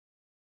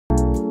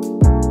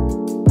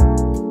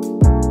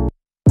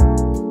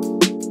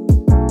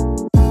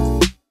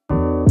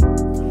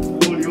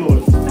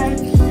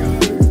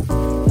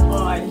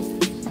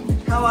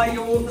are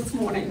you all this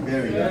morning?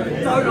 Very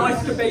good. So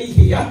nice to be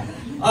here.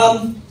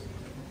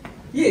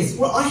 Yes,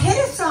 well, I had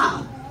a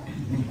psalm,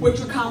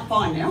 which I can't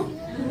find now.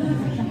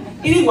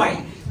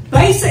 Anyway,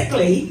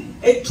 basically,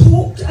 it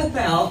talked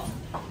about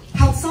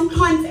how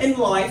sometimes in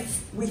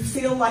life we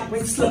feel like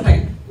we're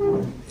slipping.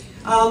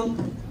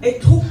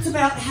 It talks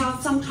about how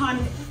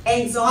sometimes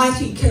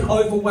anxiety can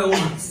overwhelm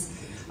us.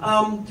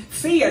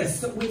 Fears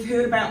that we've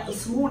heard about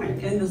this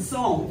morning in the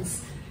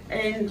songs.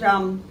 And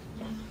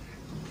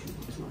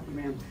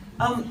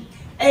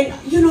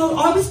you know,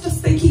 I was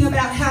just thinking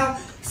about how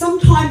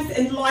sometimes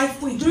in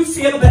life we do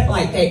feel a bit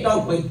like that,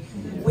 don't we?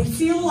 We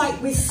feel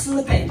like we're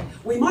slipping.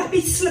 We might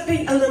be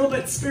slipping a little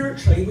bit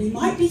spiritually. We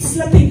might be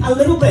slipping a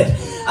little bit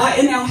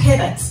in our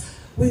habits.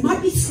 We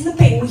might be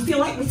slipping. We feel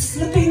like we're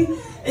slipping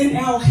in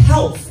our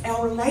health,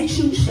 our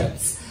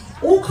relationships,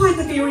 all kinds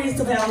of areas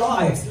of our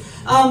lives.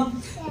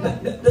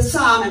 The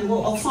psalm, and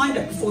I'll find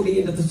it before the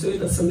end of the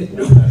service.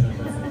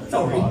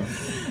 Sorry.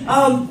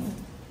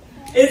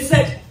 Is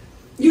that,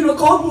 you know,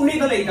 God will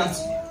never leave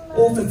us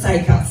or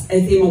forsake us,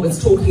 as Emma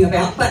was talking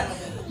about. But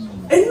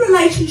in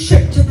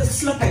relationship to the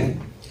slipping,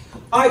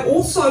 I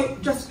also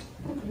just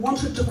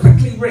wanted to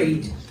quickly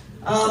read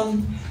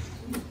from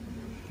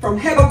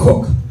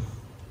Habakkuk.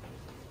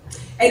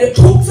 And it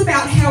talks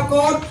about how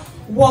God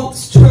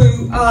wants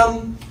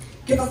to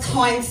give us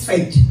hinds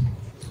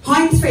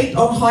feet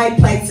on high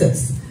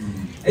places.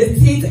 It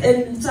says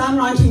in Psalm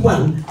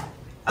 91,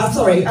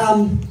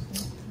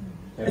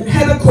 in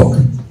Habakkuk,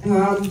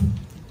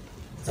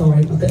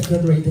 sorry, I'm a bit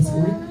good to read this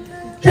morning,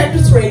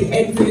 chapter 3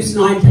 and verse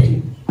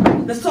 19.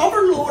 The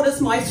sovereign Lord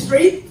is my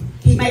strength.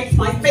 He makes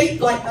my feet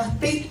like the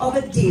feet of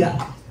a deer.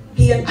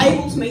 He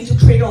enables me to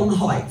tread on the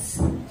heights.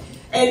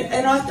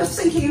 And I was just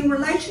thinking in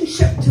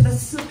relationship to the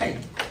slipping,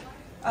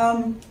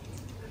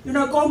 you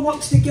know, God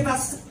wants to give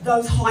us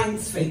those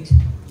hinds feet.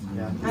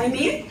 Yeah.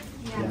 Amen?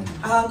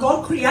 Yeah.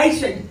 God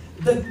created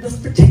this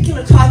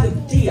particular type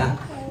of deer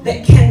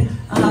that can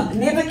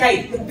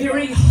navigate the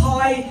very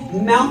high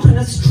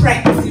mountainous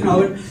tracks, you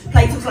know, in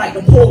places like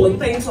Nepal and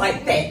things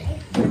like that.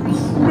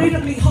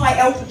 Incredibly high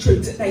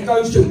altitudes that they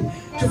go to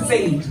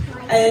feed.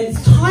 And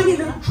tiny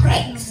little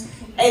tracks.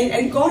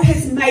 And God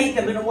has made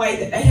them in a way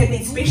that they have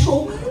these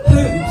special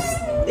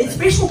hooves, these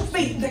special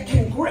feet that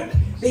can grip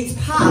these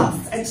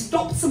paths and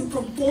stops them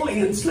from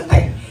falling and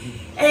slipping.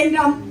 And,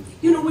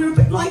 you know, we're a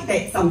bit like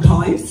that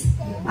sometimes,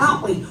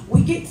 aren't we?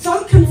 We get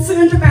so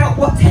concerned about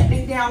what's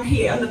happening down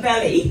here in the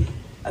valley,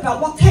 about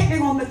what's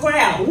happening on the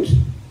ground,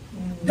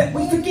 that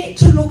we forget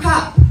to look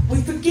up.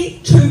 We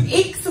forget to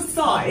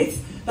exercise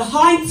the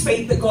hinds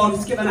feet that God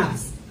has given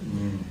us.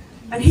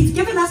 And He's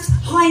given us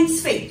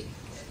hinds feet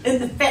in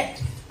the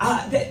fact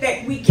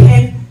that we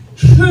can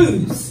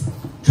choose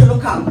to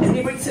look up in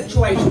every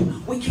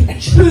situation. We can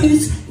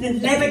choose to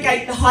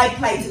navigate the high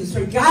places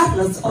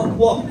regardless of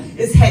what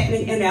is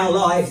happening in our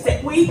lives.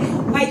 That we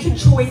make a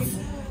choice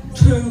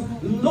to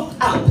look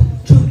up,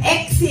 to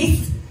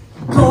access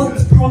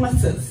God's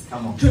promises,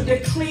 to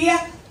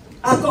declare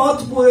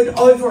God's word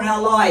over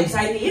our lives,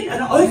 amen,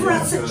 and over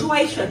our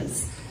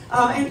situations.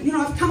 And you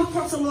know, I've come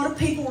across a lot of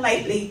people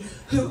lately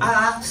who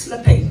are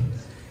slipping.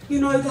 You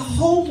know, the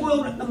whole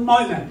world at the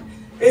moment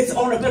is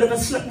on a bit of a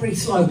slippery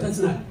slope,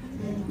 isn't it?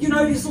 You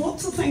know, there's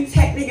lots of things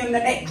happening in the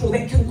natural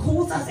that can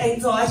cause us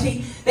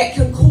anxiety, that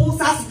can cause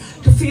us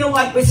to feel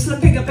like we're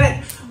slipping a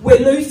bit, we're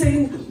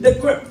losing the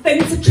grip,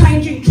 things are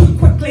changing too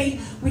quickly,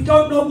 we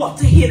don't know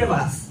what's ahead of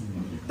us.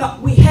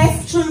 But we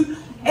have to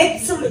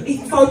absolutely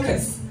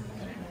focus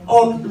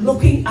on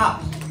looking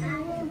up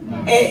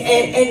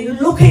and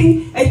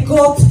looking at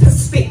God's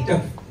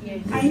perspective.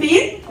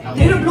 Amen?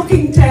 Instead of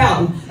looking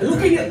down and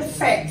looking at the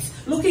facts,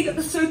 looking at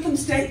the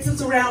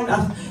circumstances around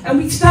us, and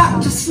we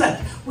start to slip.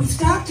 We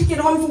start to get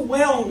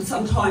overwhelmed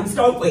sometimes,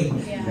 don't we?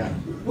 Yeah.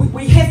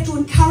 We have to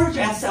encourage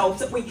ourselves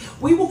that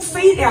we will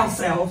feed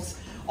ourselves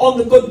on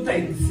the good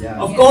things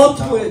of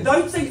God's word,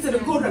 those things that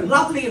are good and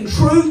lovely and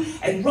true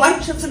and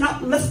righteous and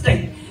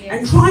uplifting,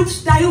 and try and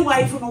stay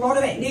away from a lot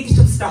of that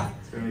negative stuff.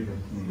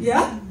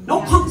 Yeah?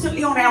 Not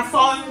constantly on our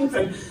phones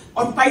and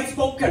on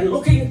Facebook and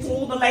looking for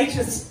all the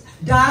latest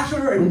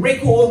data and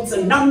records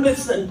and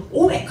numbers and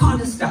all that kind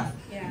of stuff.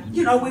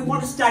 You know, we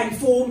want to stay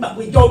informed, but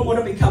we don't want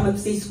to become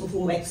obsessed with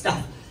all that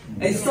stuff,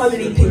 as so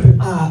many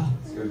people are.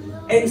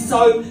 And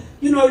so,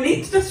 you know,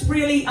 let's just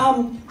really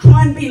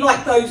try and be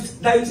like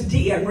those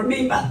deer, and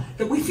remember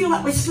that we feel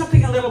like we're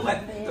slipping a little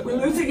bit, that we're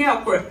losing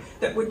our grip,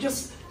 that we're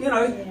just, you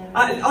know,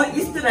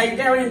 yesterday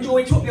Gary and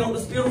Joy took me on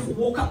this beautiful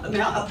walk up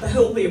the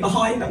hill there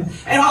behind them,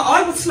 and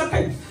I was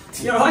slipping.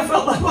 You know, I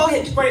felt like I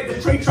had to grab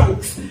the tree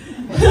trunks.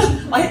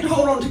 I had to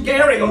hold on to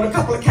Gary on a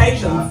couple of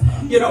occasions.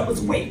 You know, it was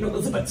wet and it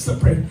was a bit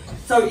slippery.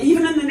 So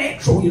even in the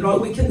natural, you know,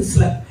 we can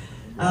slip.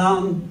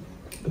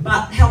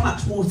 But how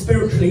much more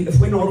spiritually if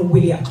we're not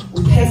aware?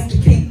 We have to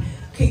keep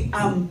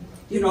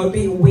you know,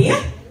 being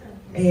aware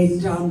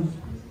and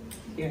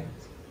yeah.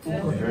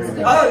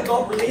 Oh,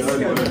 God bless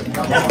you.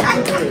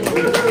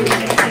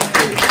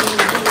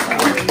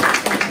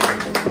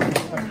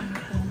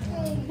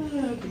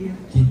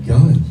 Keep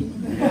going.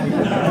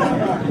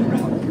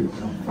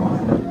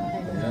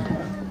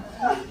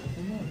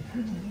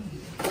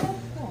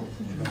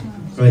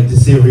 Great to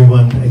see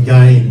everyone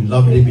again.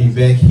 Lovely to be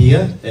back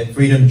here at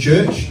Freedom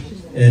Church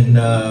in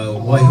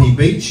Waihi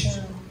Beach.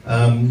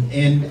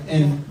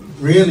 And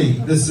really,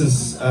 this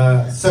is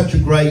such a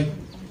great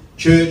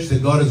church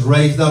that God has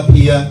raised up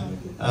here,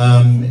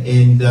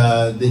 and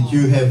that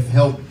you have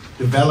helped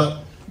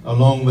develop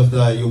along with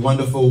your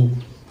wonderful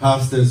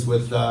pastors,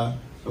 with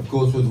of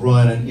course with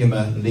Ryan and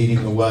Emma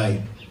leading the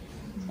way.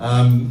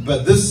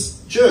 But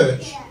this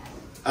church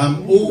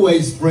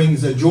always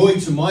brings a joy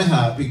to my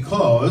heart,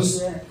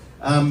 because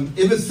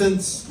ever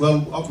since,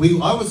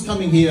 I was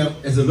coming here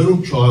as a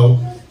little child,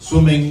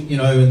 swimming,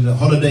 in the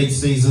holiday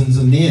seasons,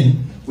 and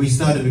then we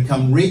started to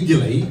come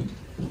regularly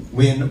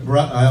when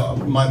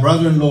my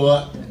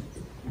brother-in-law,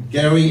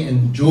 Gary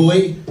and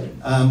Joy,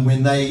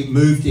 when they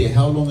moved here.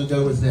 How long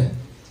ago was that?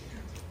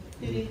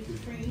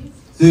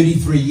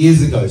 33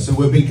 years ago. So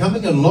we've been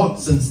coming a lot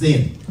since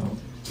then,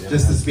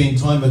 just to spend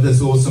time with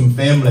this awesome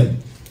family.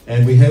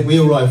 And we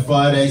arrived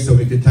Friday so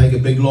we could take a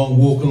big long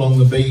walk along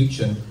the beach,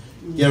 and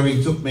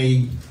Gary took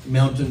me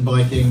mountain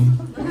biking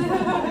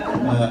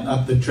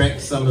up the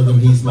tracks, some of them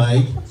he's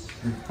made.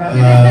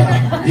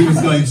 He was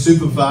going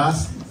super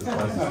fast.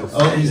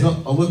 Oh, he's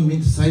not. I wasn't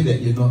meant to say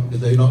that.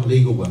 They're not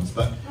legal ones,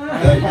 but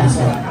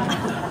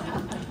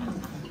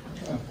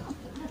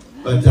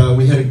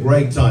we had a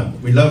great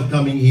time. We love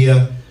coming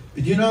here.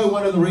 But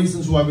one of the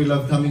reasons why we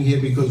love coming here,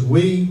 because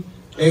we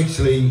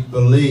actually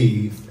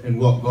believe in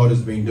what God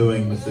has been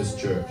doing with this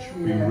church.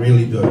 We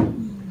really do.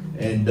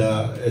 And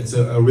it's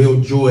a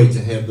real joy to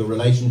have the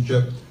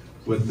relationship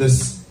with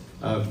this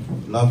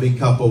lovely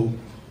couple,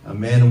 a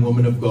man and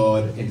woman of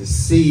God, and to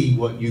see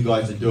what you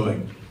guys are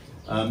doing.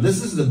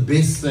 This is the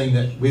best thing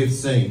that we've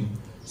seen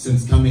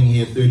since coming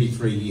here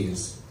 33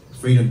 years,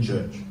 Freedom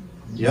Church.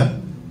 Yeah?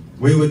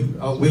 We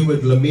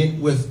would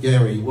lament with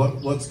Gary,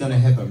 what's going to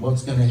happen?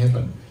 What's going to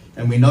happen?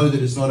 And we know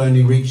that it's not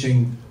only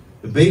reaching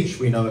the beach,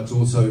 we know it's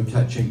also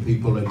touching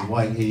people in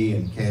Waihi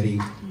and Caddy.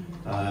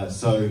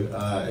 So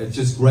it's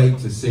just great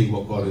to see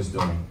what God is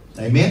doing.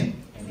 Amen?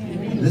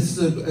 Amen. This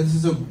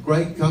is a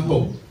great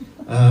couple.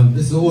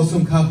 This is an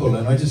awesome couple,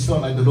 and I just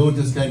felt like the Lord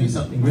just gave me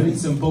something really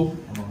simple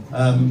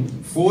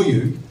for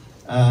you.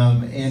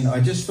 And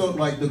I just felt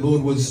like the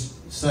Lord was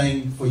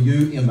saying for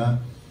you, Emma,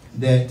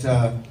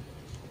 that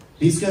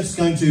He's just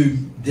going to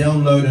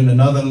download in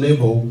another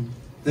level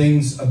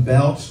things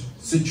about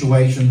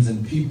situations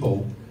and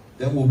people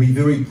that will be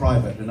very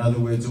private. In other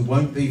words, it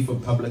won't be for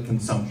public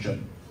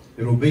consumption.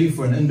 It'll be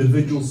for an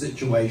individual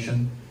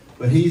situation.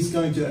 But He's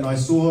going to, and I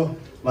saw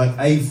like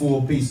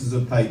A4 pieces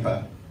of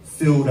paper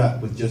filled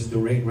up with just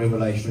direct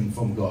revelation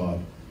from God,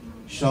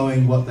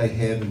 showing what they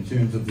have in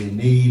terms of their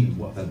need,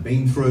 what they've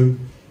been through,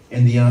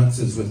 and the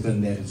answers within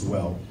that as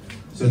well.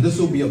 So this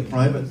will be a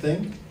private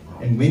thing.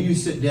 And when you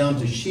sit down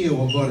to share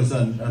what God has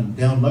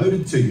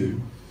downloaded to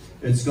you,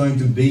 it's going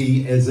to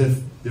be as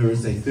if there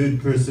is a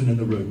third person in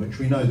the room, which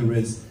we know there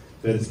is,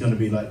 but it's going to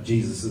be like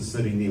Jesus is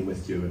sitting there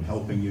with you and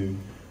helping you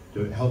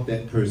to help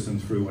that person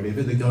through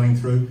whatever they're going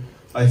through.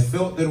 I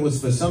felt that it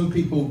was for some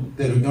people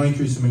that are going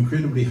through some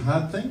incredibly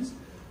hard things,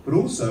 but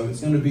also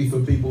it's going to be for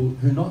people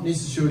who are not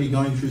necessarily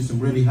going through some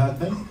really hard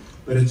things,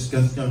 but it's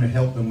just going to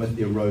help them with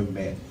their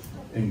roadmap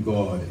in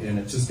God, and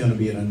it's just going to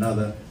be at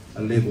a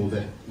level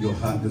that your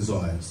heart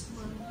desires.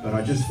 But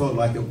I just felt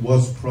like it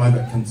was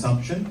private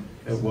consumption,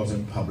 it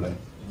wasn't public.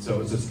 So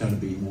it's just going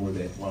to be more of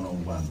that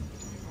one-on-one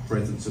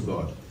presence of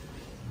God.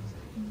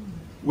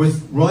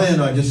 With Ryan,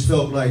 I just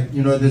felt like,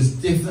 there's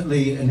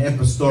definitely an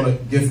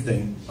apostolic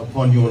gifting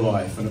upon your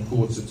life. And of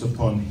course, it's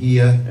upon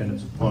here, and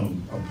it's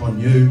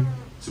upon you,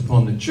 it's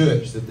upon the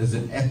church, that there's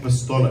an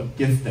apostolic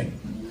gifting.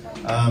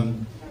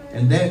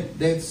 And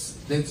that's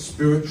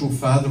spiritual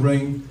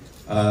fathering.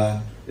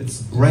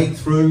 It's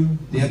breakthrough.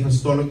 The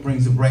apostolic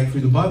brings a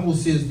breakthrough. The Bible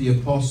says the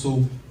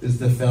apostle is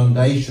the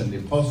foundation. The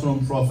apostle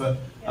and prophet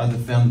are the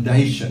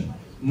foundation.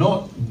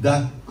 Not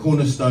the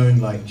cornerstone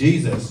like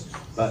Jesus,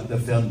 but the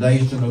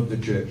foundation of the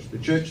church. The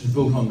church is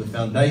built on the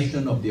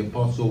foundation of the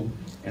apostle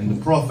and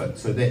the prophet.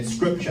 So that's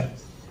scripture.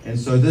 And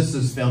so this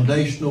is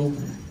foundational.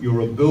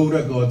 You're a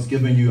builder. God's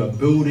given you a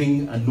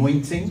building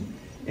anointing.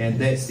 And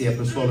that's the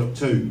apostolic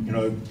too.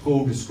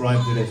 Paul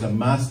describes it as a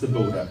master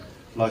builder,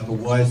 like a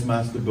wise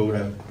master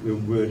builder. The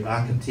word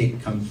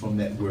architect comes from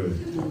that word.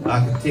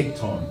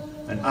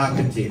 Architecton, an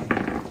architect.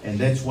 And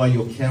that's why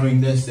you're carrying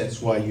this.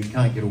 That's why you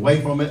can't get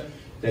away from it.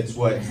 That's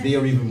why it's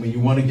there even when you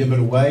want to give it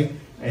away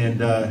and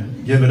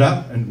give it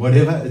up and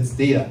whatever. It's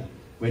there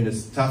when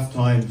it's tough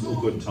times or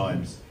good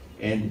times.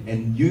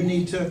 And you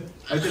need to,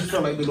 I just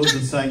felt like the Lord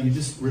was saying, you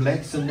just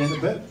relax in that a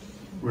bit.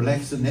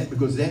 Relax in that,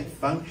 because that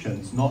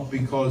functions not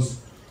because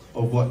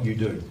of what you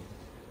do.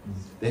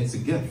 That's a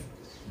gift.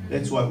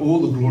 That's why all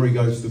the glory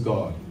goes to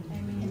God,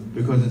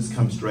 because it's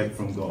come straight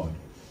from God.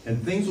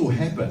 And things will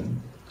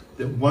happen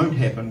that won't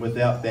happen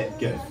without that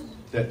gift.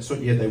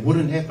 They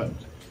wouldn't happen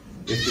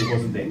if there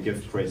wasn't that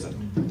gift present.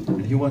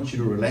 And He wants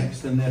you to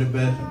relax in that a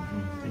bit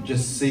and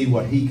just see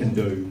what He can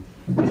do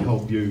to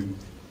help you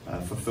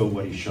fulfill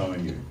what He's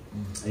showing you.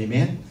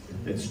 Amen?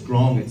 It's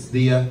strong, it's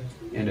there,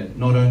 and it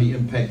not only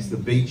impacts the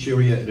beach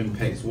area, it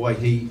impacts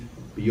Waihi,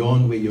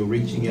 beyond where you're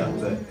reaching out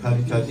to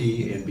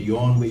Katikati, and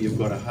beyond where you've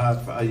got a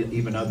heart for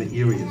even other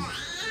areas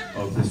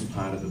of this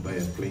part of the Bay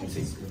of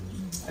Plenty.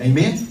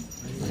 Amen?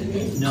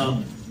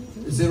 Now,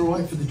 is that all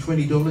right for the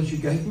 $20 you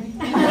gave me?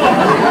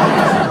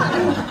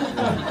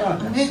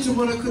 Imagine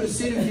what I could have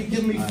said if you'd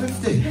given me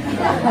 50.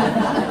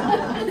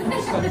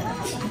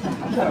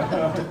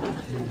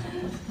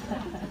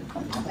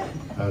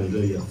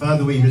 Hallelujah.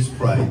 Father, we just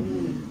pray.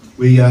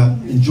 We are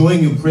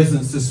enjoying your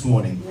presence this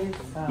morning.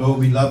 Lord,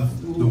 we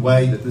love the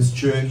way that this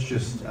church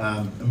just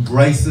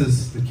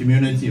embraces the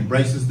community,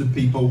 embraces the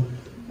people,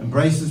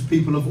 embraces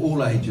people of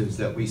all ages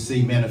that we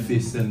see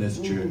manifest in this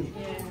church.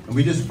 And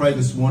we just pray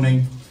this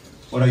morning,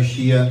 what I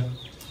share, on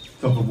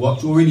top of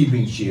what's already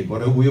been shared,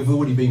 what we've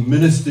already been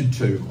ministered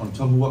to, on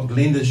top of what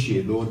Glenda's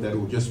shared, Lord, that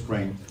will just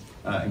bring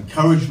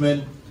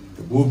encouragement,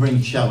 it will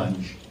bring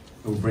challenge,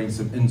 it will bring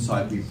some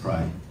insight, we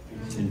pray.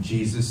 In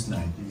Jesus'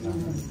 name,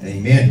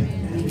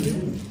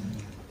 amen.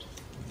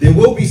 There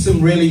will be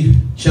some really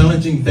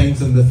challenging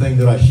things in the thing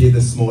that I share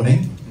this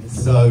morning.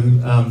 So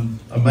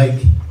I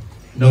make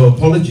no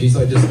apologies,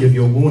 I just give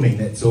you a warning,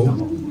 that's all.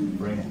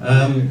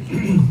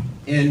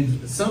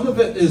 And some of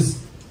it is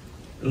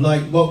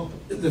like what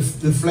the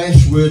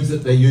flash words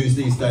that they use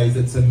these days.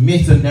 It's a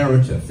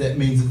meta-narrative. That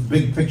means it's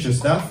big picture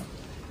stuff,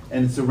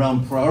 and it's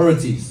around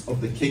priorities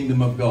of the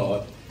kingdom of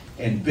God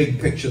and big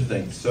picture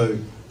things. So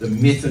the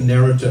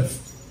meta-narrative.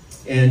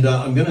 And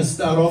I'm going to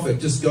start off, it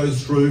just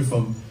goes through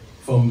from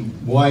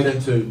wider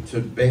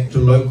to back to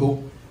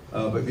local.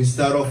 But we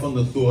start off on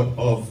the thought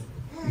of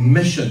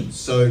mission.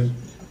 So,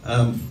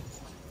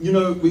 you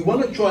know, we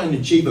want to try and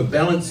achieve a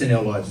balance in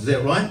our lives. Is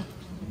that right?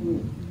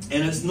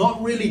 And it's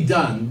not really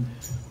done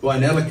by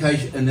an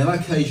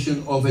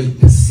allocation of a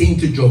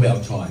percentage of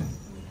our time.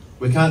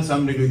 We can't say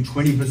I'm going to do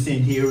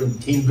 20% here and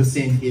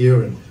 10%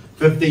 here and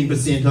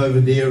 15%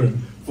 over there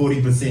and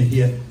 40%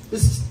 here.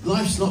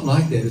 Life's not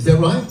like that. Is that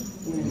right?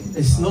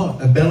 It's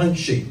not a balance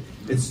sheet.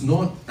 It's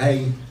not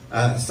a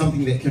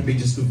something that can be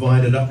just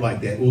divided up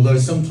like that, although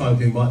sometimes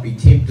we might be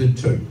tempted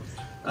to.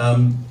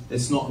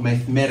 It's not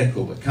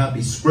mathematical. It can't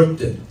be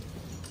scripted.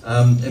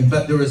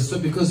 But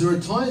because there are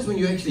times when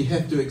you actually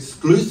have to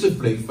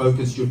exclusively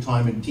focus your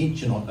time and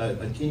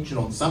attention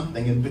on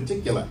something in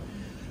particular.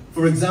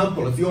 For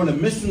example, if you're on a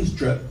missions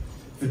trip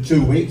for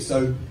 2 weeks,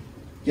 so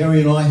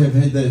Gary and I have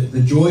had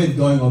the joy of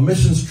going on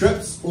missions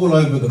trips all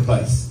over the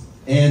place.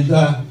 And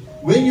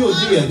when you're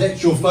there,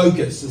 that's your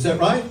focus. Is that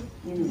right?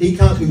 He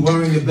can't be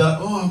worrying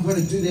about, oh, I've got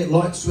to do that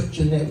light switch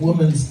in that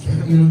woman's,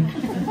 you know.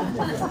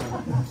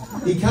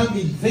 He can't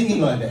be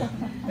thinking like that.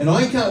 And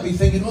I can't be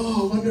thinking,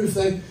 oh, I wonder if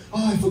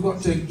I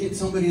forgot to get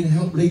somebody to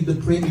help lead the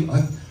prayer meeting.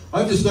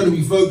 I've just got to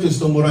be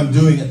focused on what I'm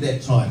doing at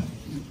that time,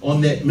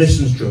 on that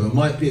missions trip. It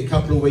might be a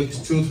couple of weeks,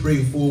 2 or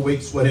 3 or 4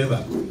 weeks,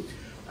 whatever.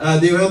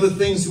 There are other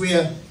things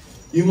where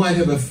you might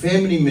have a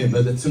family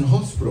member that's in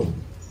hospital,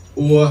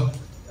 or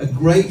a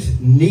great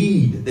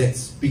need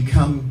that's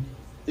come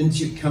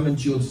into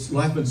your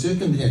life and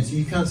circumstance.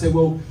 You can't say,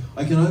 well,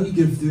 I can only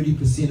give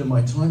 30% of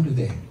my time to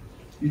that.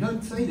 You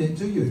don't say that,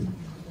 do you?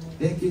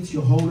 That gets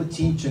your whole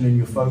attention and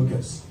your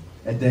focus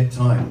at that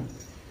time.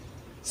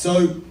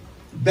 So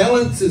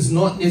balance is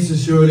not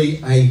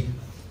necessarily a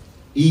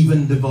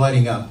even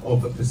dividing up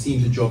of a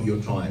percentage of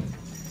your time.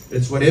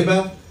 It's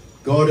whatever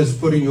God has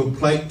put in your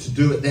plate to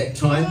do at that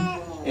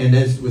time. And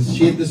as was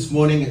shared this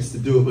morning, it's to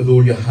do it with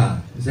all your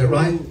heart. Is that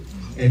right?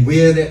 And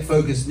where that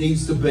focus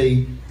needs to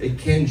be, it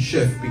can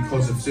shift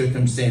because of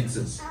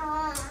circumstances.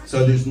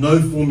 So there's no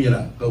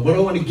formula. But what I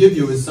want to give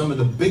you is some of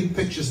the big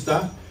picture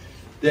stuff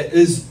that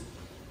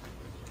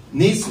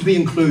needs to be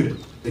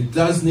included. It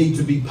does need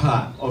to be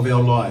part of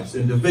our lives,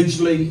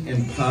 individually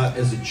and part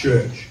as a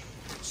church.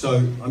 So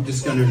I'm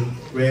just going to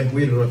grab,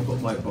 where did I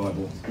put my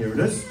Bible? Here it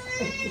is.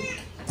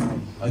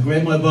 I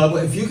grabbed my Bible.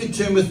 If you could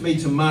turn with me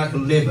to Mark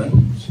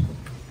 11.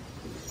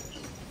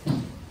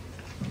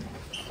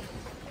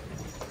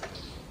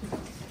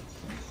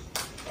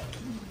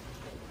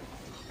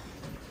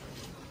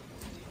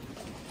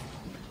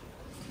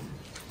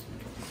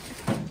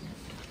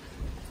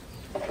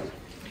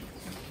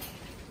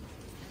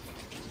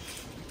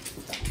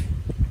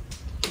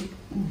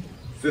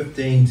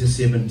 (15 to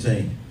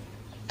 17).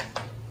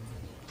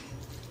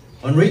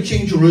 On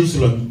reaching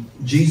Jerusalem,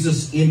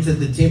 Jesus entered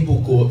the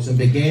temple courts and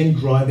began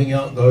driving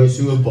out those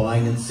who were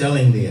buying and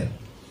selling there.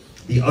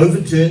 He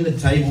overturned the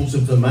tables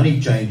of the money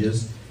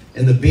changers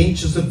and the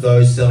benches of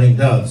those selling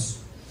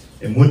doves,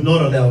 and would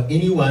not allow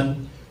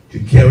anyone to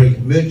carry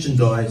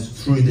merchandise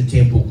through the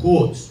temple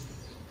courts.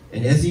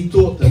 And as he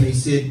taught them, he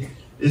said,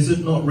 "Is it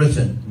not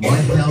written,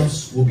 my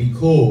house will be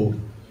called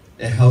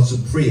a house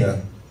of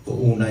prayer for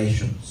all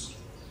nations,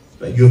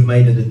 but you have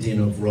made it a den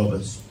of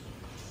robbers."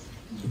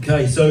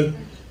 Okay, so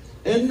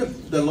in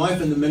the life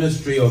and the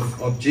ministry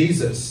of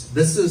Jesus,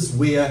 this is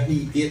where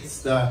he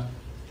gets the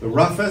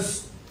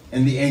roughest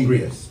and the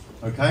angriest,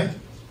 okay?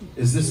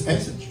 Is this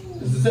passage.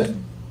 This is it.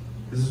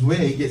 This is where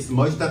he gets the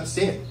most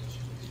upset.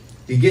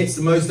 He gets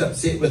the most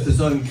upset with his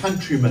own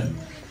countrymen,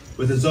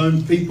 with his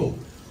own people,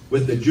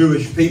 with the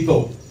Jewish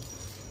people.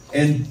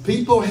 And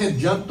people have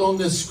jumped on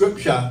this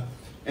scripture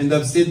and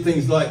they've said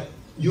things like,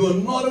 you're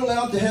not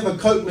allowed to have a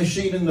Coke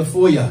machine in the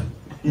foyer,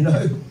 you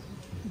know.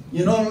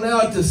 You're not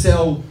allowed to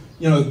sell,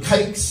 you know,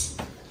 cakes.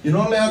 You're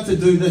not allowed to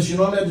do this. You're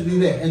not allowed to do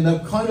that. And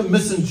they've kind of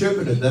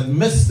misinterpreted. They've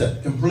missed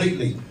it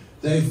completely.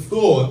 They've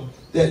thought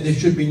that there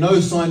should be no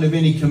sign of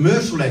any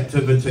commercial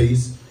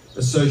activities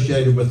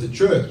associated with the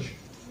church.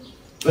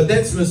 But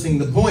that's missing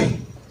the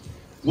point.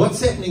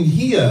 What's happening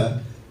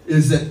here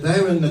is that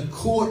they're in the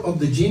court of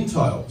the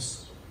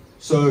Gentiles.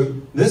 So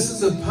this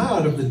is a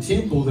part of the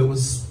temple that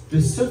was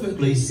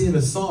specifically set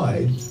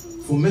aside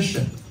for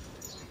mission.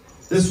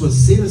 This was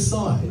set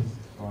aside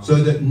so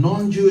that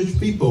non-Jewish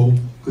people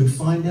could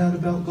find out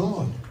about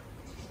God.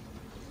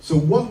 So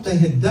what they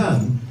had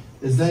done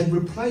is they had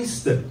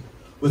replaced it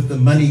with the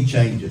money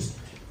changers,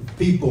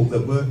 people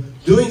that were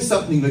doing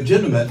something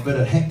legitimate, but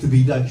it had to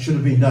be done, should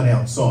have been done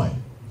outside,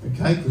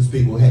 okay? Because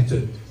people had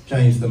to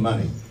change the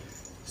money.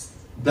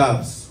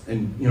 Doves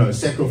and, you know,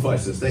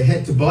 sacrifices, they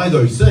had to buy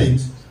those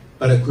things,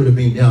 but it could have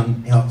been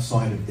done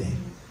outside of that.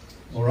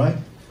 All right?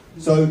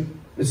 So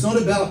it's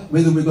not about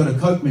whether we've got a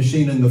Coke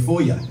machine in the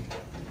foyer.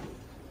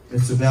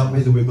 It's about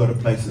whether we've got a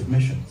place of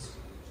missions.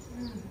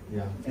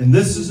 Yeah. And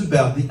this is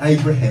about the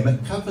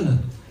Abrahamic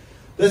covenant.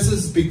 This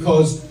is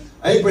because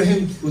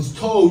Abraham was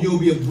told you'll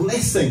be a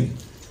blessing.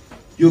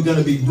 You're going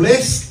to be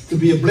blessed to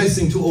be a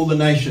blessing to all the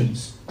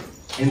nations.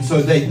 And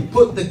so they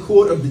put the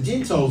court of the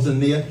Gentiles in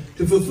there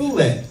to fulfill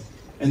that.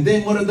 And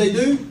then what did they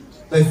do?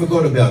 They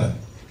forgot about it.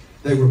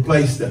 They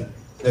replaced it.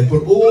 They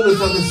put all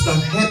this other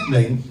stuff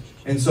happening,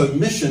 and so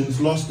missions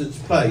lost its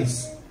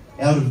place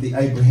out of the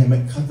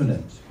Abrahamic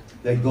covenant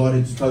that God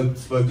had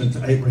spoken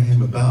to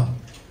Abraham about.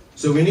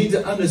 So we need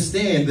to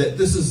understand that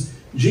this is,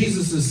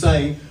 Jesus is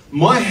saying,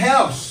 my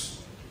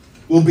house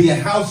will be a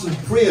house of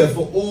prayer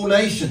for all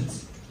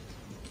nations.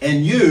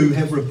 And you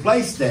have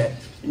replaced that,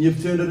 and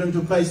you've turned it into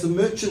a place of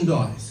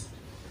merchandise.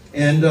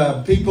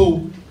 And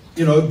people,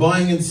 you know,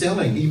 buying and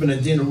selling, even a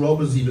den of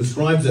robbers, he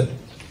describes it.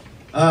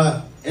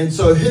 And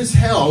so his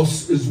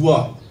house is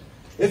what?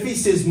 If he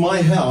says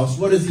my house,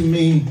 what does he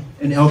mean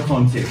in our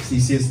context? He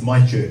says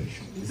my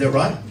church. Is that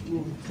right?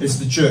 It's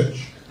the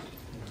church.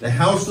 The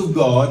house of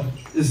God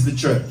is the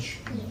church.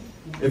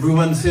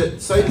 Everyone say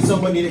to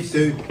somebody next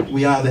to you,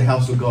 we are the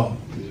house of God.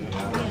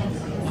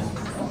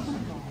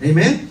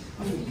 Amen?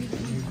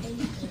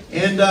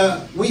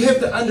 And we have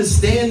to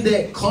understand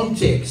that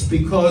context,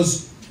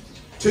 because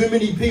too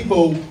many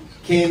people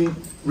can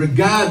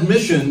regard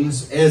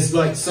missions as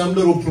like some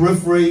little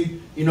periphery.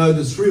 You know,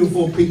 there's 3 or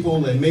 4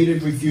 people, they meet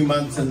every few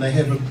months and they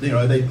have, you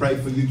know, they pray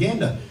for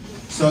Uganda.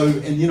 So,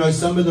 and you know,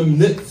 some of them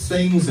knit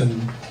things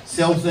and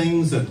sell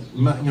things at,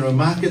 you know,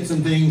 markets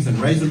and things, and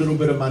raise a little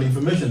bit of money for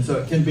mission. So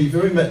it can be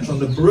very much on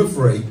the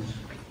periphery.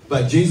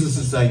 But Jesus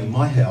is saying,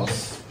 my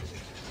house,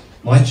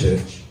 my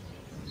church,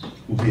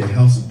 will be a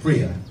house of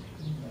prayer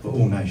for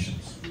all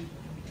nations.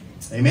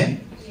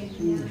 Amen?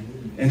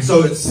 And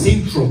so it's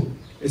central.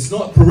 It's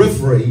not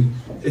periphery.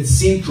 It's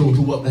central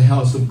to what the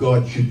house of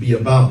God should be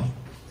about.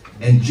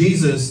 And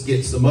Jesus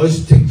gets the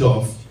most ticked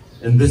off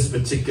in this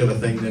particular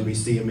thing than we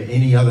see him in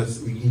any other.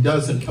 He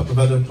does in a couple of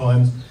other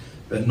times,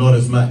 but not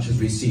as much as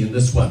we see in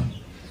this one.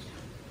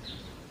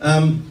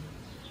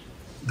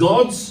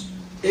 God's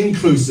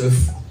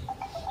inclusive,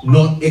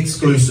 not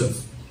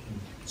exclusive.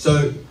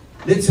 So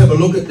let's have a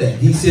look at that.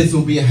 He says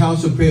there'll be a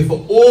house of prayer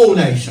for all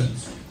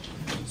nations.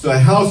 So a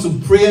house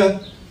of prayer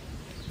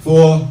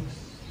for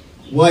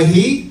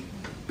Waihi,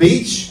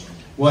 Beach,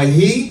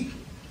 Waihi,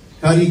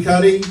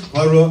 Karikari,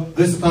 Haroa,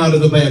 this part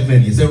of the Bay of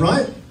Plenty. Is that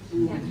right?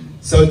 Yeah.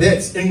 So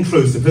that's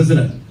inclusive, isn't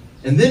it?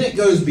 And then it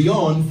goes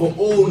beyond for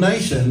all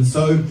nations.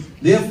 So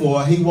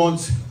therefore, he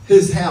wants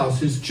his house,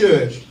 his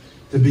church,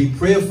 to be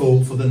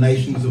prayerful for the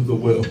nations of the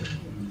world.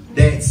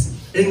 That's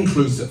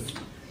inclusive.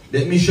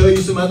 Let me show you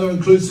some other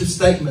inclusive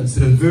statements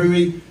that are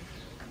very,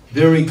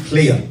 very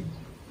clear.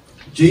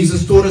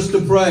 Jesus taught us to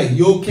pray,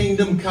 your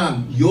kingdom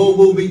come, your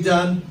will be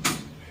done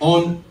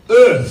on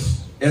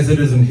earth as it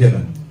is in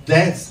heaven.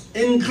 That's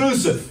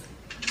inclusive.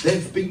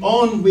 That's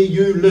beyond where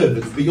you live.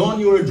 It's beyond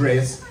your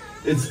address.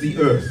 It's the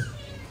earth.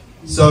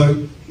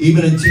 So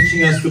even in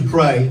teaching us to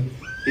pray,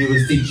 he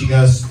was teaching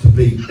us to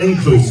be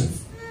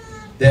inclusive.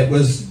 That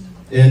was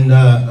in,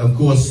 of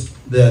course,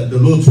 the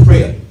Lord's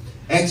Prayer.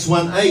 Acts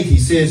 1:8, he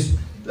says,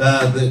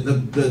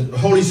 the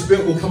Holy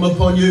Spirit will come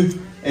upon you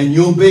and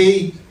you'll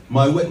be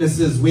my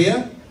witnesses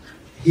where?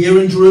 Here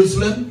in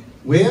Jerusalem.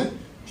 Where?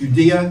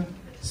 Judea,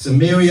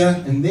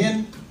 Samaria, and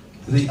then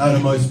to the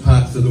uttermost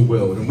parts of the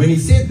world. And when he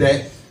said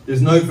that,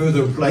 there's no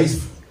further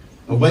place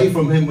away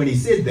from him when he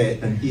said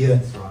that than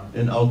here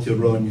in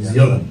Aotearoa, New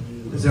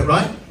Zealand. Is that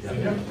right?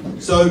 Yeah.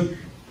 So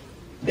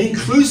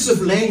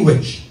inclusive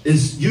language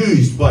is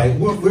used by,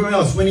 where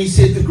else? When he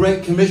said the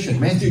Great Commission,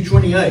 Matthew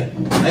 28,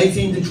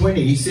 18 to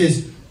 20, he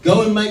says,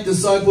 go and make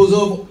disciples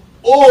of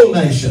all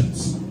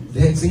nations.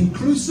 That's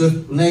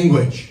inclusive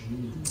language.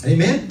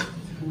 Amen?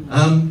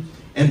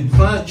 And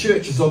plant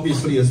churches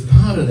obviously is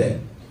part of that.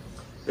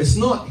 It's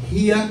not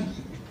here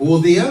or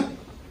there.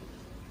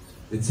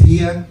 It's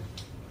here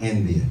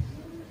and there.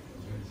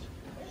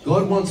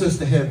 God wants us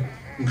to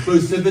have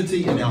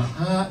inclusivity in our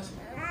heart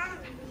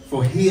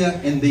for here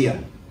and there.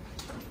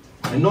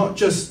 And not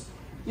just,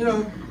 you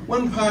know,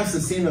 one pastor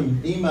sent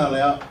an email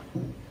out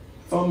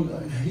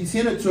he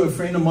sent it to a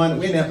friend of mine. It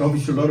went out to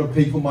obviously a lot of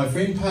people. My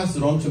friend passed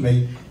it on to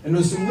me, and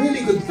there were some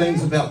really good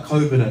things about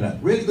COVID in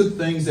it. Really good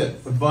things that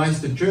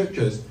advised the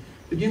churches.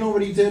 But you know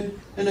what he did?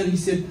 In it he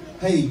said,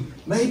 hey,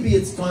 maybe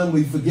it's time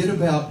we forget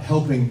about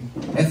helping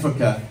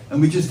Africa and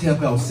we just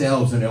help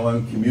ourselves in our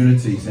own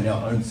communities, in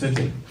our own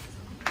city.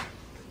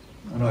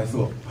 And I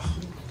thought,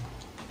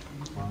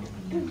 oh,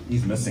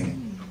 he's missing it.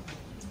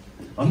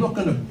 I'm not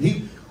going to...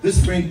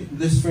 This friend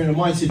of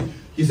mine said, do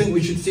you think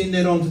we should send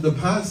that on to the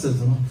pastors?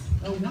 And I thought,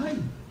 oh no.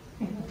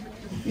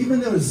 Even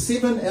though it's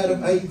 7 out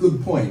of 8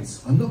 good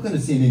points, I'm not going to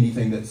send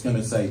anything that's going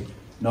to say,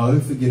 no,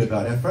 forget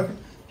about Africa.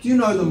 Do you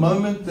know the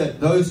moment that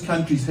those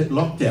countries hit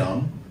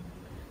lockdown,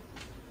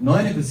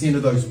 90%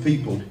 of those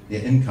people,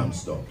 their income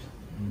stopped.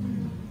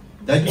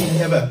 They didn't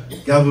have a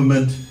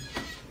government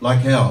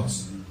like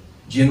ours,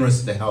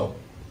 generous to help.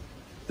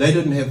 They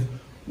didn't have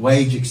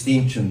wage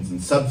extensions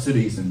and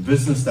subsidies and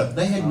business stuff.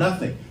 They had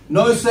nothing.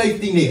 No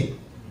safety net.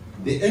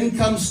 Their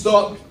income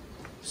stopped,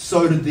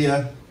 so did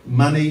their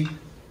money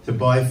to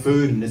buy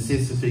food and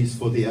necessities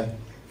for their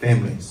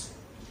families.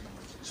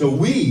 So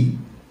we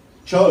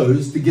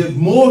chose to give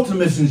more to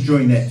missions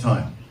during that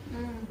time.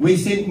 We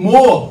sent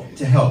more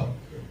to help.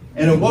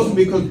 And it wasn't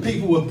because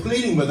people were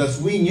pleading with us.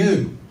 We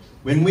knew.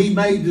 When we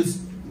made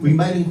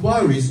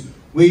inquiries,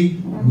 we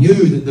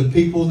knew that the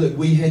people that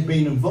we had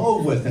been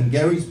involved with, and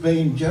Joy's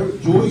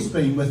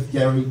been with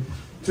Gary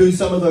to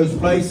some of those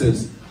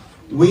places,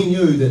 we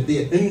knew that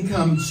their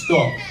income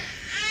stopped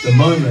the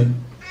moment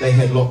they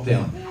had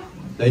lockdown.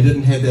 They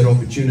didn't have that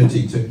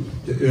opportunity to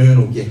earn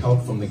or get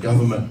help from the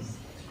government.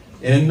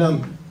 And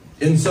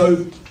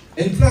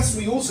plus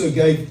we also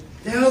gave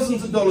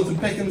thousands of dollars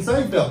of Pack and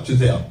Save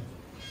vouchers out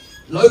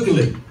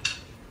locally.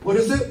 What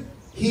is it?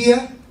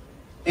 Here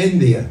and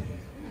there.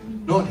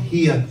 Not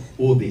here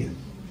or there.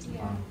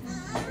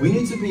 We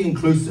need to be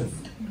inclusive.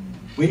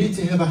 We need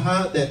to have a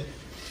heart that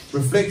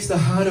reflects the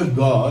heart of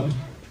God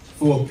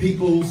for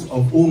peoples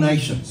of all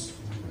nations.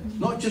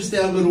 Not just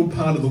our little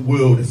part of the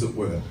world, as it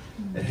were.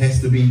 It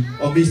has to be,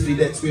 obviously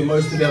that's where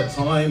most of our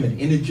time and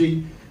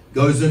energy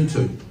goes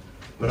into.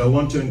 But I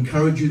want to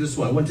encourage you this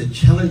way. I want to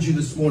challenge you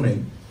this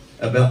morning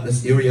about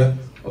this area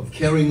of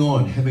carrying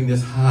on, having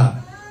this heart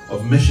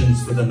of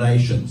missions for the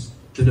nations,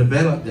 to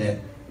develop that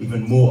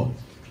even more.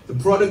 The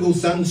prodigal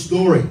son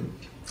story.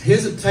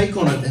 Here's a take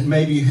on it that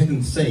maybe you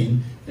haven't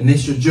seen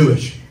unless you're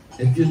Jewish.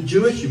 If you're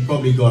Jewish, you've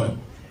probably got it.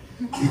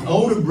 The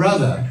older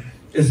brother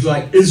is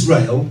like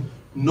Israel,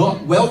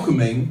 not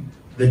welcoming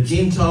the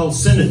Gentile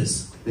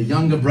sinners, the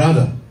younger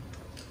brother,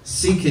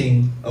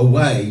 seeking a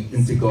way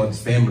into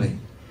God's family.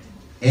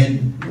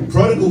 And the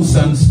prodigal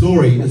son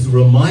story is a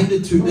reminder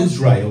to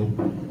Israel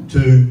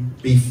to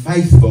be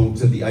faithful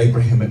to the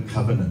Abrahamic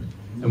covenant.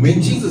 And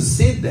when Jesus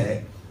said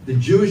that, the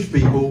Jewish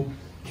people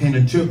can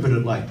interpret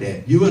it like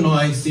that. You and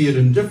I see it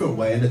in a different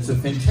way, and it's a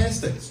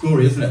fantastic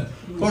story, isn't it?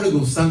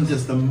 Prodigal son's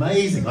just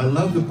amazing. I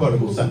love the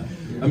prodigal son.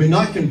 I mean,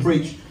 I can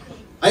preach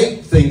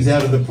 8 things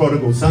out of the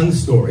prodigal son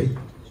story.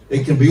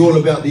 It can be all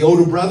about the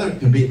older brother, it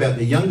can be about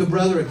the younger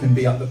brother, it can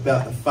be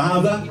about the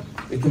father,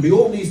 it can be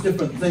all these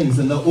different things,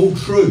 and they're all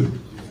true.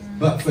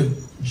 But for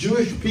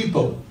Jewish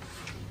people,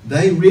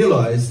 they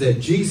realized that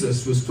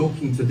Jesus was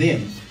talking to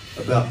them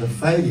about the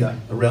failure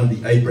around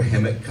the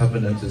Abrahamic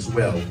covenant as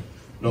well,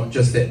 not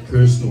just that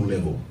personal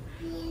level.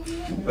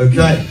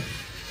 Okay,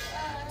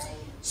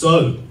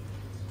 so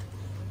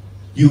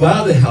you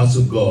are the house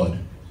of God,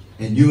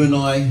 and you and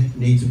I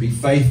need to be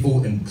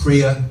faithful in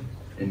prayer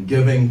and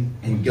giving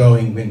and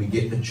going when we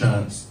get the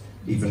chance,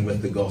 even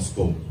with the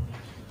gospel.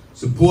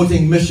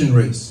 Supporting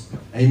missionaries,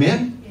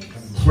 amen?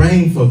 Yes.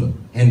 Praying for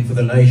them and for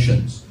the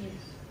nations.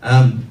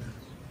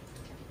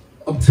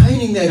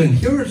 Obtaining that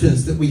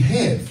inheritance that we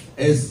have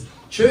as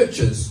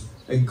churches,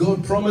 and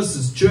God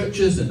promises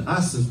churches and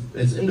us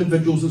as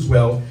individuals as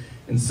well.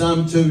 In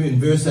Psalm 2 in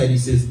verse 8 he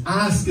says,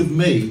 ask of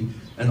me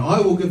and I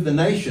will give the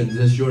nations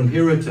as your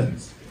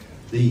inheritance,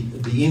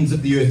 the ends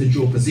of the earth as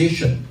your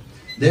possession.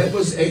 That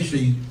was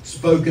actually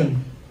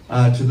spoken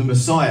to the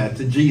Messiah,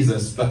 to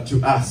Jesus, but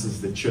to us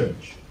as the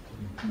church.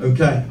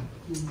 Okay,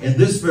 and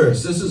this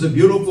verse, this is a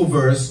beautiful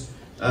verse.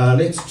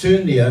 Let's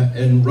turn there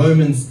in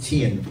Romans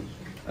 10,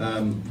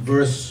 we'll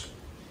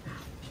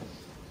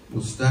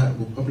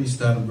probably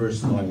start in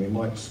verse 9. We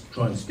might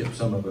try and skip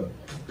some of it.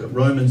 But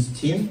Romans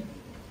 10.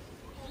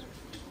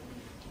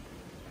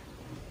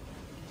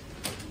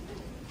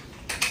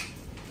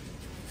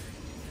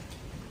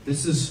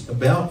 This is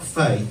about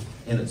faith,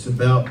 and it's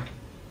about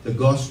the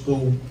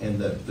gospel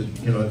and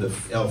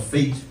our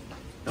feet.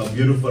 How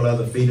beautiful are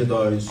the feet of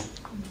those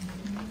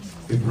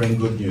who bring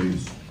good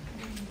news.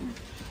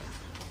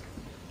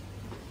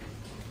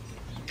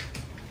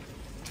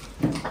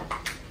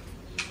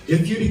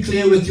 If you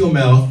declare with your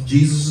mouth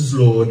Jesus is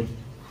Lord,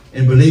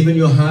 and believe in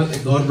your heart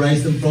that God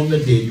raised him from the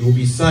dead, you will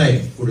be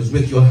saved. For it is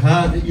with your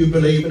heart that you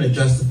believe and are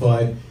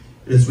justified.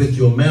 It is with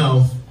your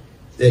mouth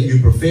that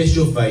you profess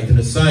your faith and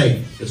are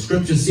saved. The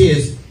scripture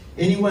says,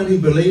 anyone who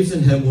believes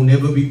in him will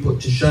never be put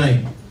to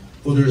shame.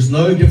 For there is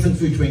no difference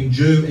between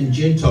Jew and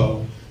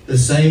Gentile. The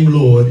same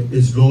Lord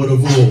is Lord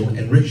of all,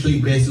 and richly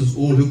blesses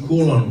all who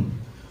call on him.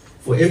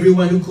 For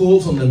everyone who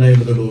calls on the name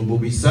of the Lord will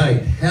be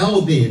saved. How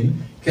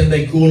then can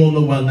they call on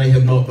the one they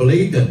have not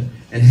believed in?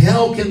 And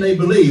how can they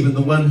believe in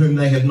the one whom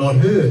they have not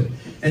heard?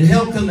 And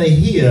how can they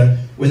hear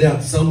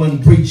without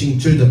someone preaching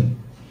to them?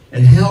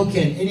 And how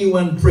can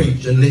anyone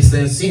preach unless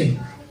they are sent?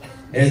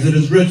 As it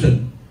is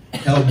written,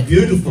 how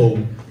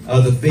beautiful are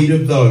the feet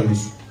of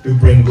those who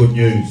bring good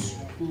news.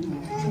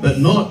 But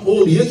not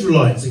all the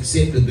Israelites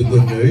accepted the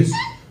good news.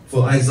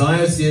 For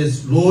Isaiah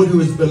says, Lord, who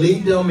has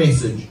believed our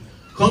message?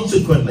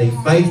 Consequently,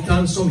 faith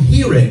comes from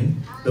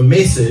hearing the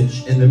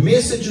message, and the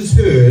message is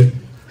heard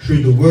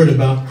through the word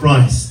about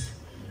Christ.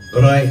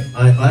 But I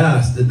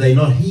asked, did they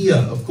not hear?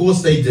 Of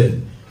course they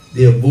did.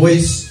 Their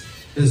voice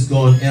has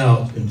gone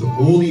out into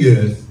all the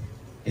earth,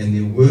 and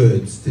their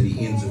words to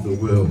the ends of the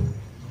world.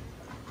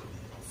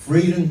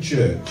 Freedom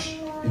Church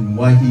in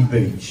Waihee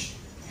Beach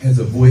has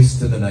a voice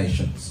to the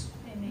nations.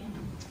 Amen.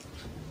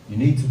 You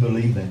need to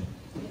believe that.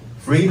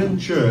 Freedom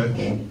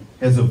Church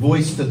has a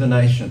voice to the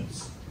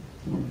nations.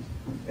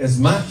 As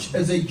much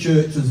as a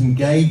church is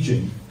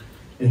engaging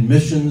in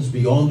missions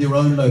beyond their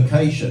own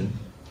location,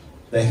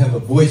 they have a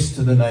voice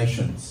to the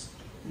nations.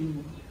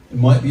 It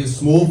might be a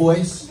small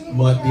voice, it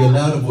might be a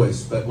louder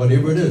voice, but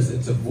whatever it is,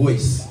 it's a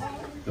voice.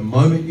 The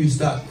moment you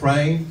start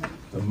praying,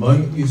 the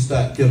moment you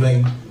start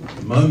giving,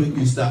 the moment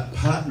you start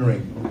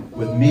partnering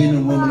with men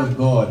and women of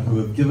God who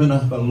have given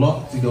up a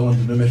lot to go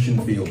into the mission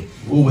field,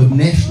 or with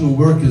national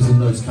workers in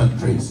those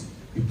countries,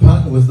 you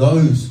partner with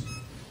those,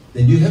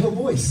 then you have a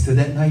voice to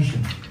that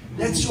nation.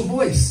 That's your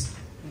voice.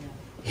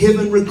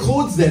 Heaven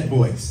records that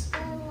voice.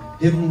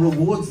 Heaven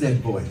rewards that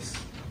voice.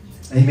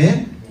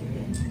 Amen?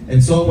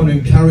 And so I want to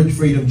encourage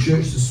Freedom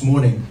Church this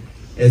morning,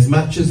 as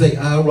much as they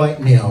are right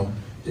now,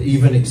 to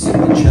even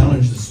accept the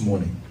challenge this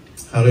morning.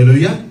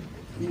 Hallelujah.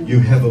 You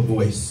have a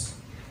voice.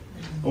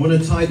 I want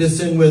to tie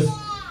this in with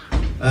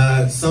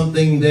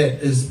something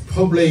that is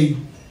probably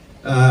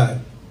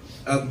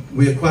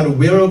we're quite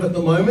aware of at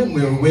the moment.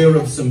 We're aware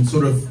of some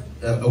sort of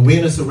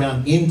awareness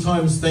around end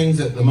times things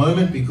at the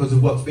moment because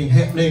of what's been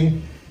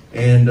happening,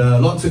 and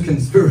lots of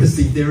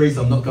conspiracy theories.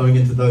 I'm not going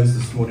into those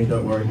this morning,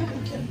 don't worry.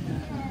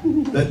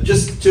 But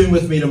just turn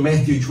with me to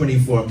Matthew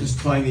 24. I'm just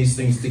tying these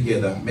things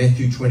together.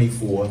 Matthew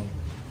 24.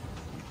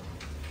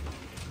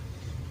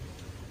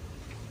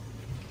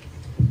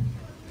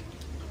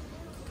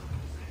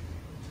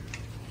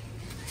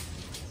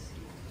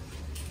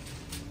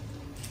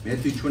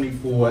 Matthew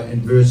 24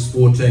 and verse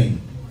 14.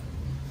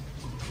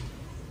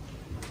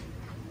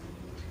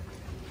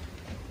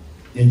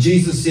 And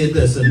Jesus said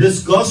this, and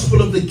this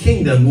gospel of the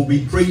kingdom will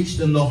be preached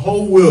in the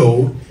whole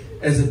world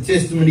as a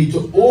testimony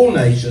to all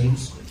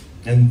nations,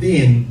 and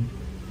then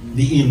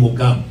the end will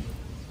come.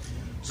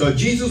 So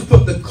Jesus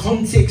put the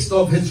context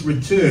of his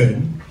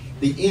return,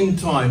 the end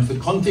times, the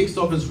context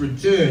of his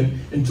return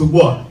into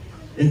what?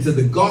 Into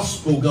the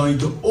gospel going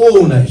to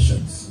all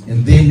nations,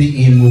 and then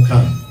the end will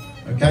come.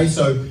 Okay,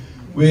 so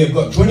we've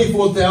got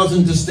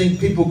 24,000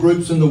 distinct people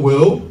groups in the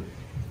world,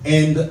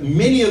 and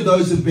many of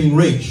those have been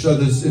reached. So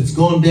it's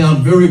gone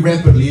down very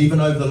rapidly.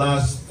 Even over the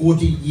last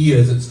 40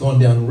 years, it's gone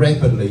down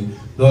rapidly.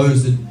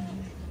 Those that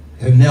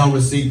have now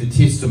received the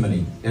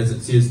testimony, as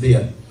it says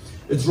there.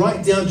 It's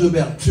right down to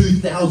about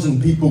 2,000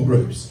 people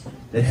groups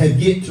that have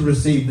yet to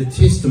receive the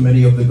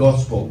testimony of the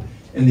gospel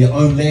in their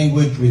own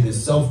language, where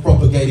there's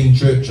self-propagating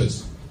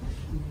churches.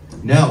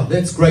 Now,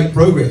 that's great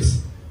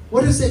progress.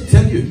 What does that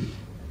tell you?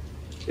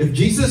 If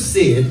Jesus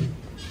said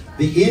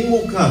the end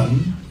will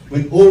come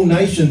when all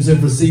nations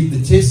have received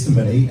the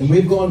testimony, and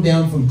we've gone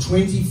down from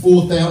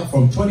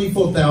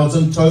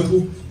 24,000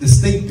 total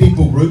distinct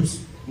people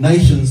groups,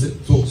 nations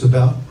it talks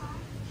about,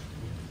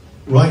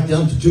 right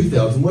down to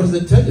 2,000, what does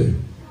that tell you?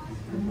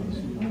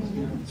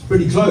 It's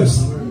pretty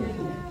close.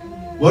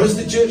 What does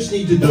the church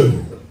need to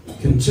do?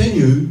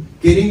 Continue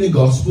getting the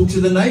gospel to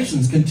the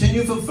nations.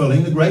 Continue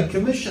fulfilling the Great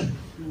Commission.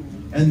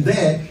 And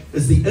that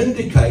is the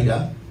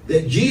indicator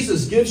that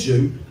Jesus gives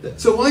you.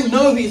 So I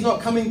know he's not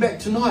coming back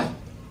tonight.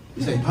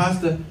 You say,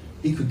 Pastor,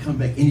 he could come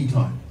back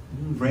anytime.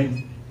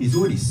 Friend, he's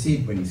already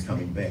said when he's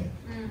coming back.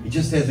 He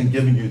just hasn't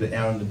given you the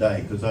hour and the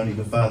day, because only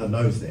the Father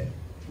knows that.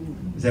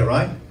 Is that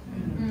right?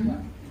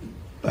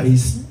 But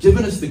he's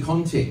given us the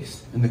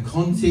context. And the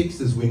context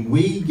is when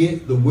we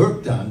get the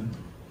work done,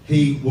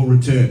 he will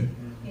return.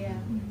 Yeah.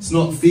 It's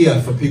not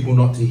fair for people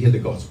not to hear the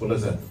gospel,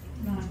 is it?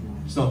 No.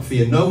 It's not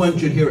fair. No one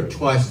should hear it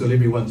twice till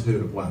everyone's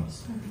heard it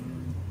once.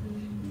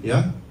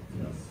 Yeah?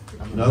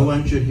 No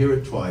one should hear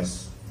it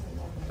twice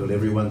till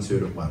everyone's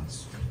heard it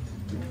once.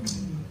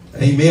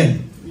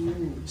 Amen.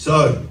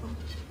 So,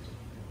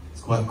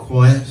 it's quite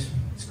quiet.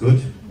 It's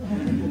good.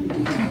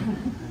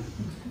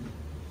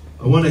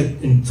 I want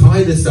to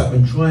tie this up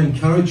and try and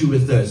encourage you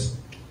with this,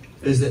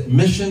 is that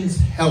missions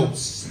helps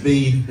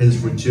speed his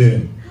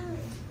return.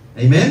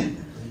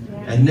 Amen?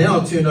 And now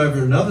I'll turn over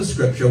to another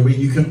scripture where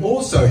you can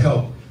also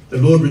help the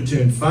Lord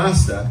return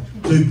faster.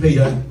 2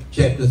 Peter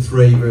chapter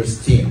 3,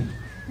 verse 10.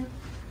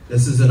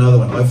 This is another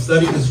one. I've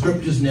studied the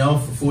scriptures now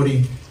for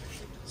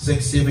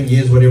 46, 7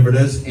 years, whatever it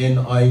is, and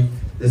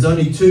there's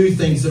only two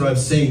things that I've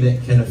seen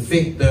that can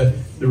affect the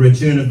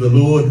return of the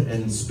Lord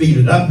and speed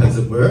it up, as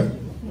it were.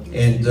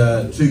 And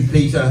 2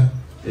 Peter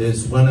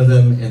is one of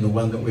them, and the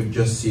one that we've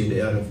just said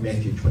out of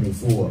Matthew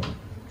 24.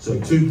 So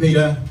 2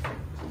 Peter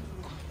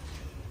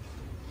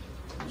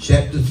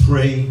chapter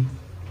 3,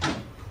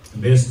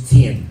 verse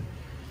 10.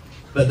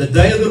 But the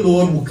day of the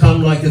Lord will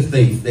come like a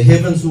thief. The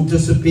heavens will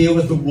disappear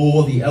with a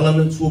roar, the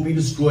elements will be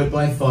destroyed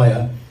by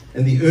fire,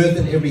 and the earth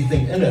and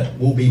everything in it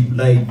will be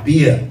laid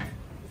bare.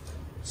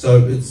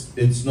 So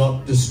it's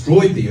not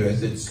destroyed, the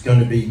earth, it's going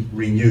to be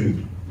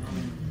renewed.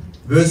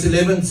 Verse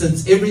 11,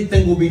 since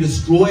everything will be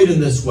destroyed in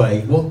this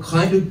way, what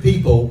kind of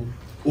people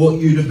ought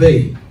you to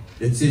be?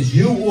 It says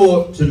you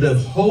ought to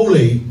live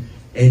holy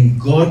and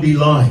godly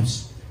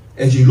lives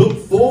as you look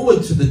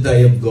forward to the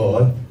day of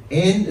God,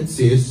 and it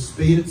says,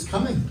 speed, it's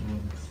coming.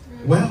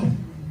 Wow.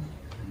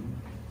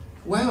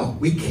 Wow.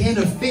 We can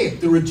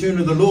affect the return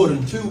of the Lord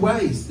in two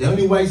ways. The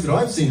only ways that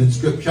I've seen in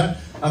Scripture,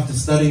 after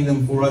studying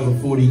them for over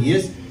 40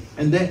 years,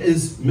 and that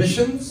is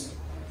missions,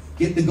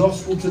 get the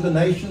gospel to the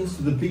nations,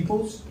 to the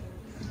peoples,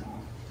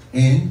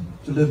 and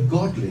to live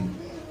godly,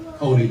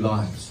 holy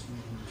lives,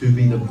 to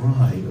be the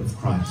bride of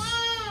Christ.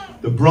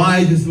 The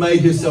bride has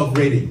made herself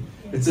ready.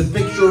 It's a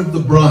picture of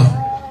the bride.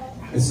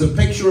 It's a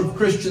picture of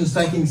Christians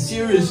taking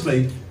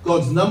seriously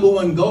God's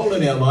 #1 goal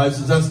in our lives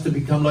is us to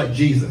become like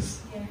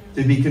Jesus,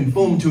 to be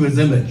conformed to his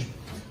image.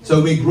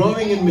 So we're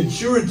growing in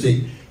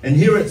maturity, and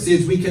here it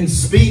says we can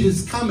speed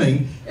his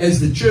coming as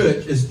the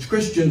church, as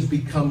Christians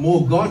become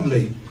more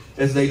godly,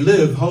 as they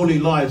live holy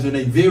lives in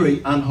a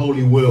very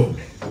unholy world.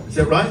 Is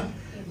that right?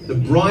 The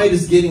bride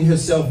is getting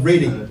herself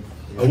ready.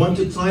 I want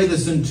to tie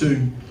this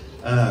into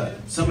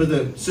some of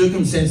the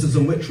circumstances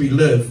in which we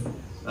live.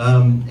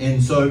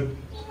 And so,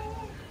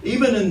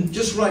 even in,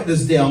 just write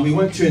this down, we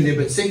won't turn there,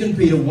 but 2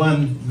 Peter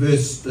 1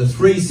 verse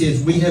 3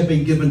 says, we have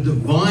been given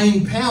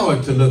divine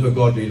power to live a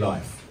godly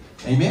life.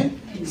 Amen?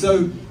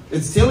 So,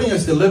 it's telling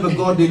us to live a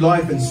godly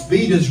life and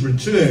speed his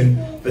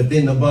return, but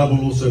then the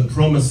Bible also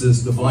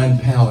promises divine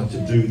power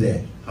to do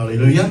that.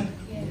 Hallelujah?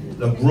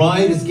 The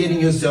bride is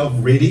getting herself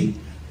ready.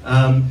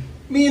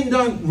 Men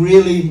don't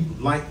really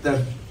like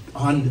the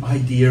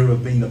idea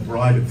of being the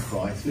bride of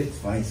Christ. Let's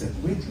face it.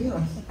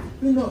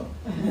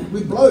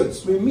 We're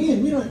blokes. We're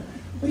men.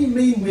 What do you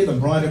mean we're the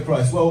bride of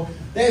Christ? Well,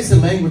 that's the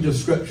language of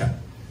Scripture.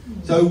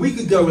 So we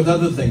could go with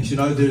other things.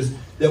 There's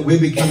that we're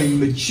becoming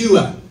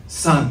mature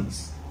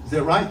sons. Is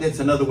that right? That's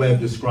another way of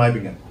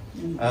describing it.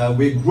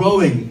 We're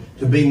growing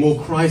to be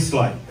more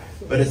Christ-like.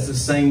 But it's the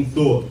same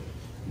thought,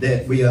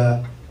 that we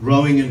are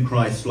growing in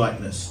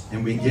Christ-likeness,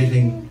 and we're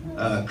getting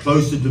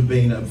closer to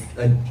being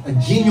a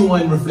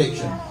genuine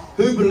reflection.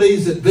 Who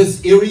believes that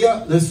this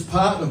area, this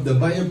part of the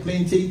Bay of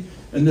Plenty,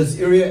 and this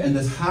area and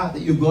this heart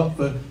that you've got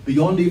for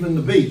beyond even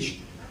the beach,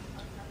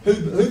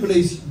 who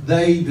believes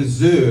they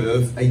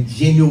deserve a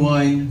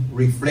genuine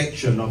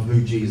reflection of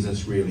who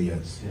Jesus really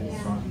is?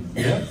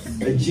 Yeah?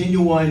 A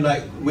genuine,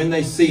 like when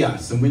they see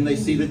us and when they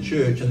see the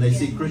church and they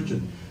see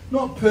Christians,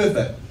 not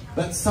perfect,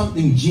 but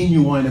something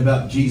genuine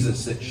about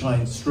Jesus that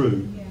shines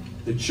through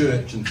the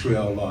church and through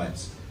our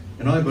lives.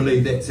 And I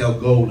believe that's our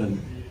goal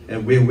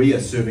and where we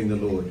are serving the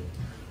Lord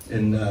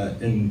in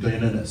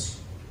Glen Innes.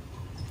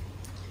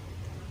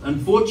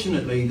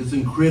 Unfortunately, there's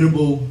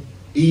incredible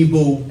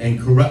evil and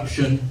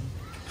corruption,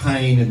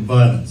 pain and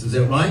violence. Is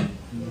that right?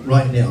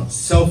 Right now.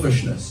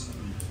 Selfishness.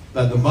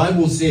 But the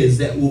Bible says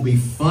that will be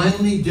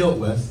finally dealt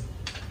with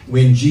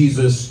when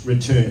Jesus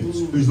returns.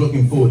 Who's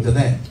looking forward to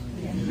that?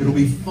 It'll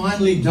be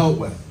finally dealt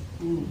with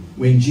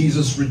when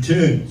Jesus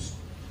returns.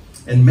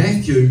 And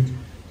Matthew,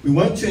 we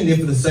won't turn there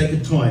for the sake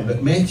of time,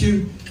 but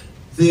Matthew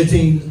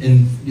 13,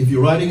 and if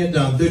you're writing it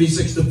down,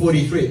 36 to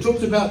 43, it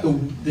talks about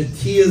the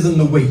tears in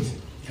the wheat.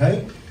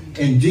 Okay?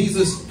 And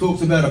Jesus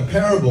talks about a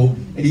parable,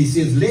 and he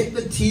says, let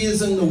the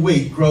tears in the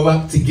wheat grow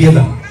up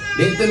together.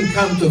 Let them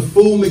come to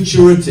full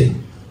maturity.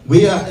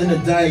 We are in a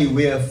day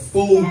where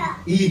full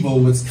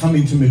evil is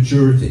coming to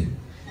maturity.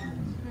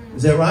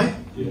 Is that right?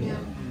 Yeah.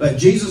 But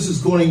Jesus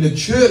is calling the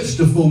church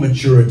to full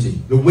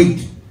maturity, the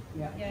wheat.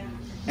 Yeah.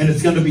 And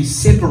it's going to be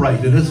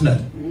separated, isn't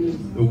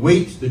it? The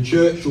wheat, the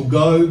church will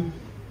go,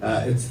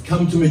 it's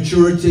come to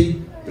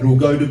maturity, it will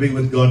go to be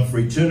with God for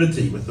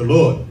eternity, with the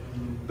Lord.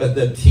 But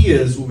the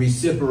tears will be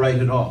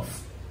separated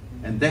off.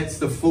 And that's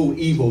the full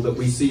evil that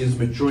we see is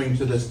maturing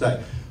to this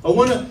day. I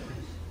want to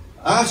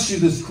ask you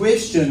this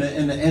question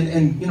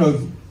and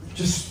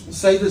just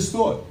say this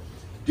thought.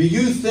 Do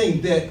you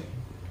think that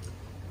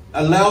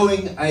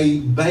allowing a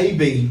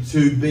baby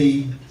to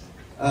be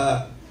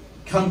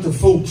come to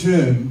full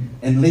term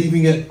and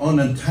leaving it on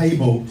a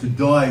table to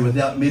die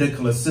without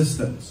medical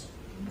assistance,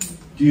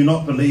 do you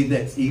not believe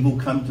that's evil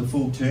come to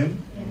full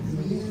term?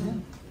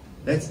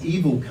 That's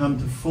evil come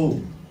to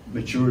full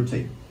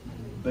maturity.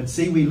 But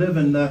see, we live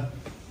in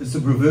it's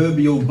a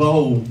proverbial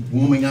bowl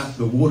warming up,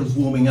 the water's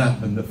warming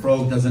up, and the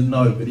frog doesn't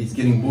know, but he's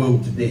getting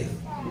boiled to death.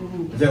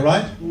 Is that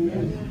right?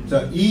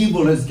 So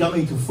evil is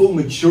coming to full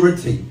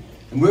maturity.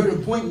 And we're at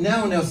a point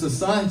now in our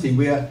society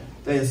where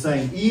they are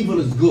saying evil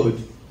is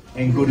good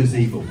and good is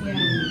evil. Yeah.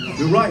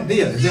 You're right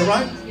there. Is that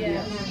right?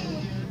 Yeah.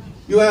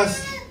 You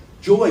ask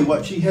Joy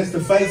what she has to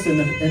face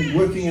in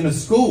working in a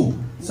school.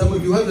 Some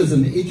of you others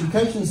in the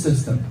education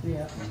system.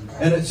 Yeah.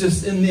 And it's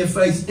just in their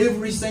face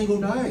every single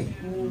day.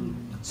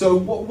 So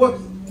what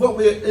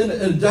we're in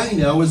a day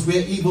now is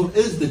where evil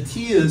is. The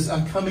tears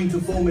are coming to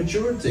full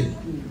maturity.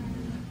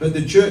 But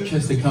the church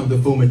has to come to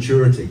full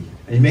maturity.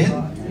 Amen?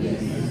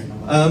 Yes.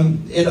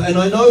 And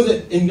I know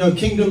that in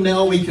kingdom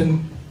now we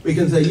can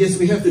say, yes,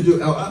 we have to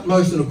do our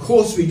utmost, and of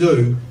course we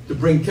do, to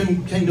bring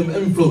kingdom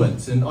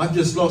influence. And I've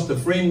just lost a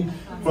friend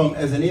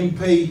as an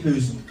MP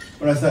who's,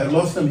 when I say I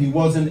lost him, he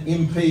was an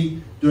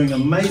MP doing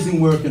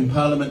amazing work in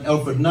Parliament,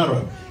 Alfred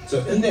Nurrow.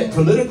 So in that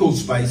political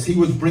space, he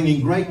was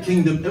bringing great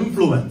kingdom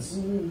influence.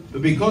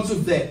 But because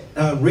of that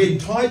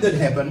red tide that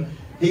happened,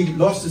 he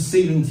lost his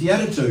seat in Te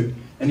Atatu,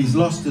 and he's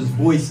lost his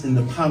voice in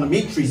the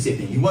parliamentary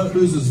setting. He won't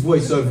lose his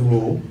voice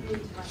overall,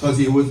 because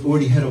he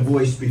already had a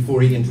voice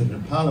before he entered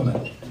in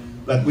Parliament.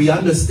 But we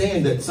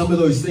understand that some of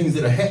those things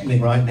that are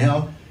happening right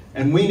now,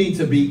 and we need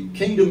to be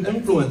kingdom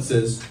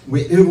influencers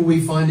wherever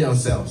we find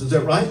ourselves. Is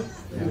that right?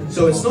 Yeah.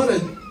 So it's not a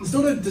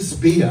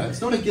despair.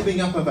 It's not a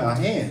giving up of our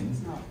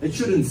hands. It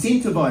should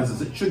incentivize us.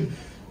 It should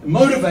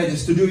motivate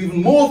us to do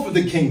even more for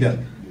the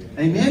kingdom.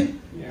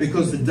 Amen?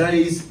 Because the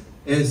days,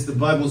 as the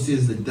Bible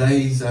says, the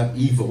days are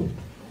evil.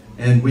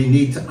 And we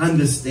need to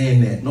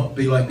understand that, not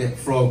be like that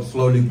frog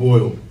slowly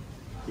boiled.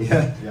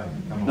 Yeah?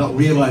 Not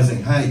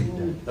realizing, hey,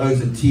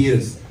 those are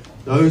tears.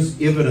 Those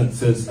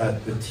evidences are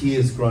the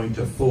tears growing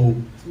to full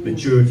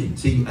maturity.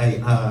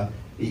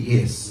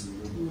 T-A-R-E-S.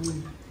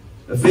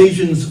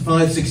 Ephesians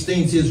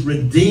 5:16 says,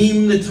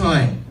 redeem the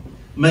time.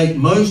 Make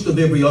most of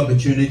every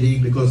opportunity,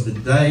 because the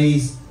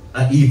days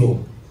are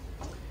evil.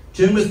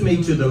 Turn with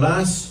me to the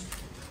last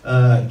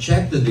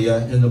chapter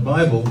there in the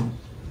Bible.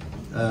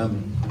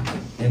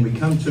 And we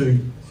come to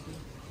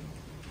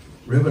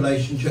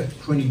Revelation chapter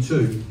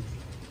 22.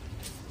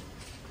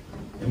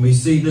 And we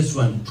see this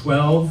one,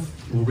 12.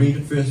 We'll read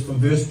it first from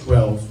verse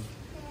 12.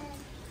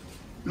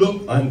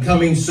 Look, I'm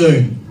coming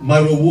soon. My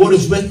reward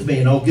is with me,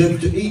 and I'll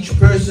give to each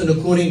person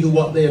according to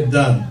what they have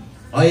done.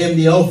 I am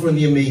the Alpha and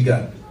the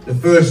Omega, the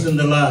first and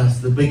the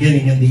last, the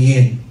beginning and the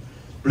end.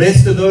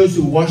 Blessed are those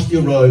who wash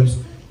their robes,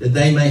 that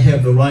they may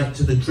have the right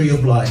to the tree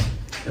of life,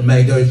 and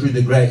may go through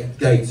the great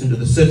gates into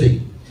the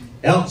city.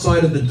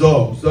 Outside of the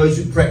dogs, those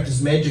who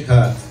practice magic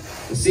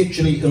arts, the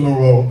sexually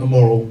immoral,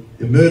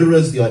 the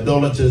murderers, the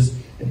idolaters,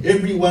 and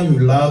everyone who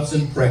loves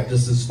and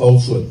practices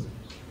falsehood.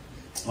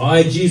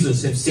 I,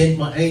 Jesus, have sent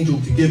my angel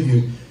to give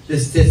you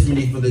this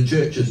testimony for the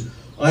churches.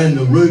 I am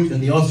the root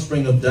and the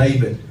offspring of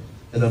David,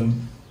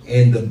 and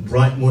the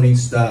bright morning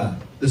star.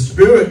 The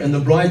Spirit and the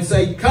bride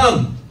say,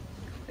 come.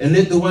 And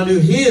let the one who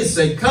hears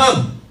say,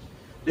 come.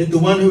 Let the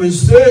one who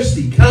is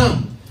thirsty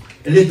come.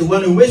 And let the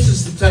one who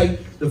wishes to take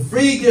the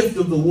free gift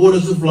of the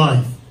waters of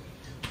life.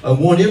 I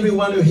warn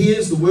everyone who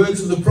hears the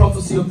words of the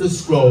prophecy of this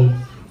scroll.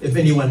 If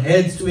anyone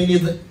adds to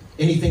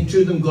anything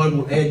to them, God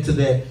will add to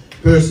that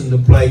person the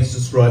plagues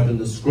described in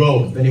the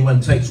scroll. If anyone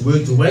takes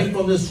words away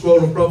from this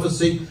scroll of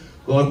prophecy,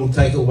 God will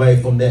take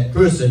away from that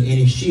person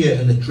any share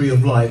in the tree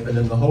of life and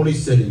in the holy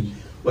city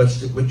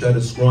which are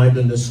described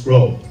in this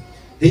scroll.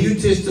 He who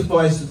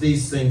testifies to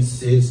these things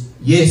says,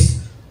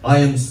 yes, I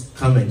am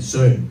coming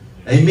soon.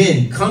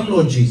 Amen. Come,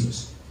 Lord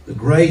Jesus. The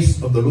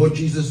grace of the Lord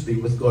Jesus be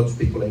with God's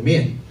people.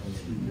 Amen.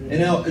 And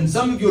now, in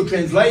some of your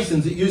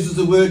translations, it uses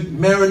the word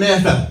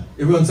Maranatha.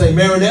 Everyone say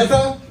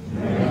Maranatha?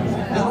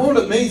 And all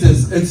it means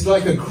is, it's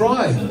like a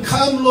cry.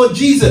 Come, Lord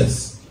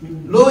Jesus.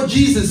 Lord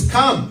Jesus,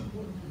 come.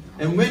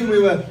 And when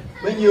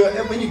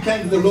you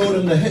came to the Lord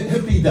in the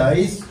hippie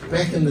days,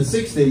 back in the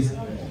 60s,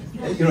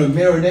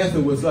 Maranatha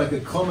was like a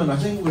common, I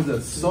think it was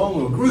a song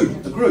or a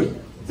group.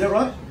 Is that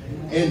right?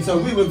 And so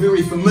we were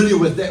very familiar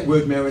with that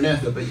word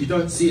Maranatha, but you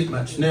don't see it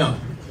much now.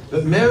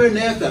 But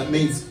Maranatha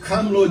means,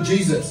 come, Lord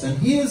Jesus. And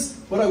here's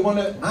what I want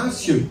to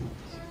ask you.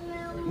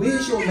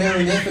 Where's your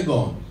Maranatha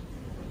gone?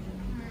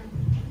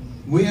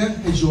 Where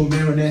has your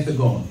Maranatha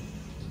gone?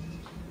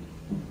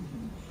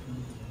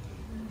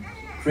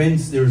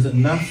 Friends, there is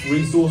enough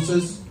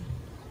resources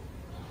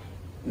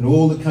in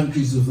all the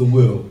countries of the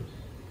world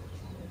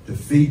to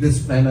feed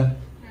this planet,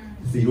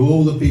 to feed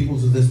all the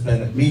peoples of this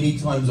planet many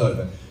times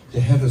over, to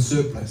have a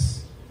surplus.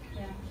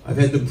 I've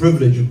had the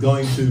privilege of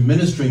going to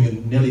ministering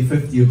in nearly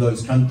 50 of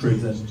those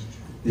countries, and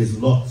there's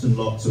lots and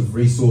lots of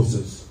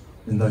resources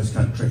in those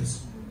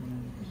countries.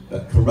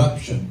 But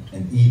corruption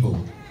and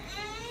evil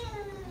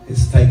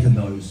has taken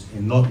those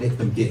and not let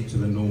them get to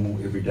the normal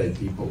everyday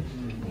people.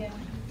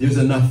 There's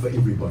enough for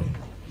everybody.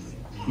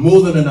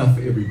 More than enough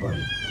for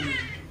everybody.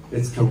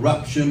 It's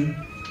corruption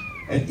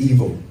and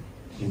evil.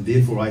 And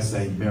therefore I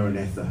say,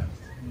 Maranatha.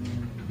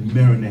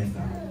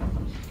 Maranatha.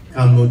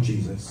 Come, Lord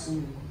Jesus.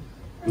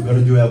 We've got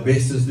to do our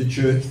best as the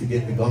church to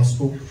get the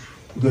gospel.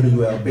 We've got to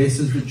do our best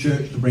as the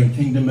church to bring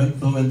kingdom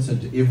influence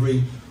into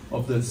every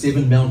of the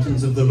 7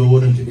 mountains of the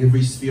Lord, into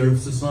every sphere of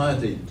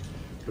society.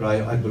 But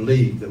I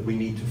believe that we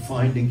need to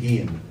find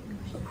again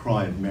a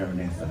cry of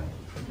Maranatha.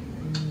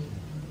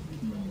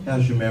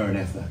 How's your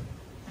Maranatha?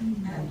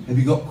 Have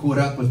you got caught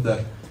up with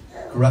the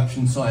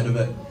corruption side of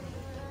it,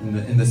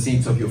 in the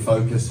sense of your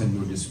focus and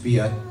your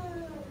despair?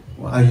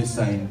 Or are you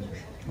saying,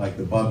 like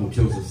the Bible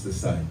tells us to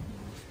say,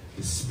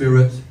 the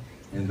Spirit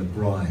and the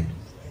bride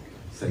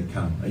say,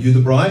 come. Are you the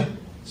bride?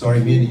 Sorry,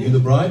 men, are you the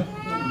bride?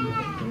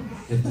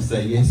 You have to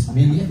say yes.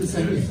 Men, you have to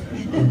say yes.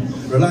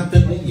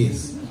 Reluctantly,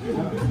 yes.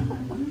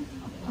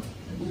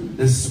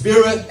 The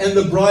Spirit and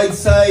the bride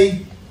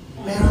say,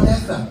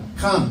 Maranatha,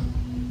 come.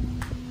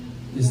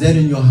 Is that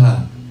in your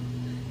heart?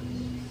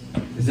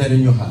 Is that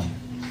in your heart?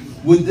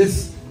 Would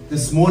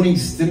this morning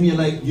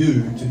stimulate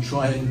you to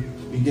try and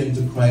begin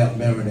to cry out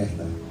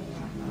Maranatha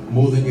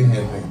more than you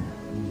have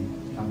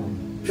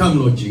been? Come,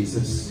 Lord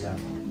Jesus.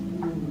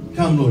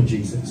 Come, Lord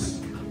Jesus.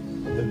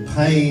 The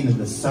pain and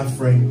the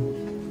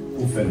suffering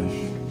will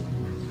finish.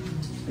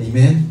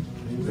 Amen?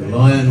 The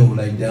lion will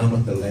lay down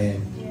with the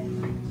lamb.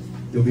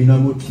 There'll be no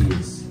more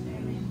tears.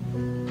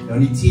 The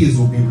only tears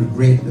will be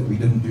regret that we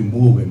didn't do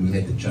more when we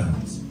had the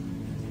chance.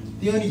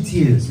 The only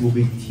tears will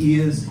be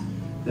tears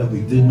that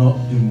we did not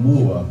do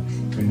more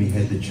when we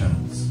had the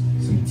chance.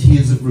 Some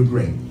tears of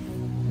regret.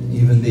 And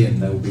even then,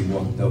 they'll be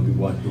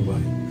wiped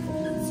away.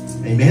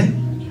 Amen?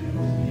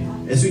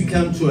 As we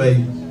come to a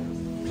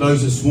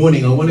close this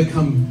morning, I want to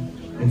come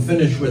and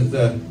finish with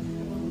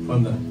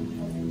from the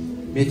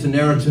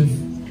meta-narrative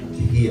to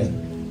here.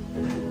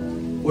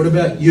 What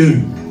about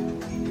you?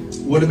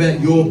 What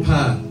about your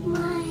part?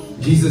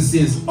 Jesus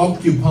says,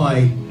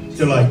 occupy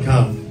till I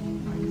come.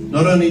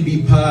 Not only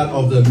be part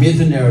of the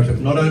meta-narrative,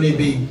 not only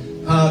be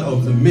part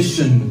of the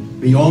mission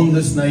beyond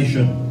this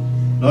nation,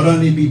 not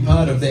only be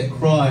part of that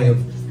cry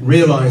of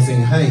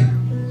realizing, hey,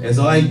 as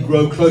I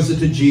grow closer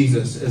to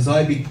Jesus, as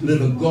I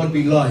live a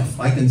godly life,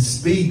 I can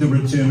speed the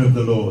return of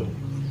the Lord.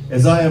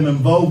 As I am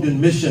involved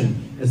in mission,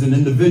 as an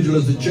individual,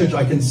 as a church,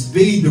 I can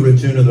speed the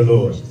return of the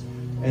Lord.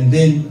 And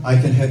then I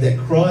can have that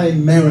cry,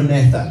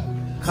 Maranatha,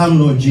 come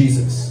Lord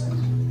Jesus.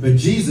 But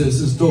Jesus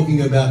is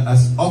talking about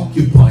us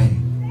occupying.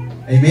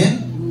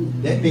 Amen?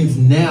 That means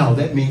now,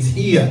 that means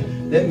here,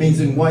 that means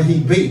in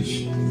Waihi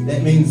Beach,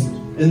 that means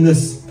in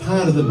this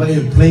part of the Bay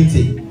of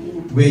Plenty,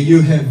 where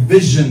you have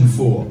vision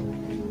for.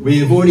 We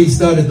have already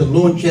started to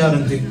launch out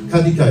into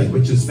Katikai,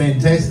 which is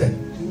fantastic.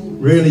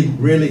 Really,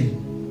 really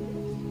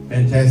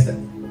fantastic.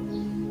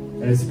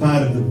 And it's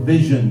part of the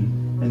vision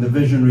and the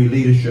visionary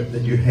leadership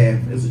that you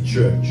have as a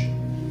church.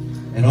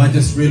 And I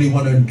just really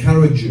want to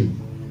encourage you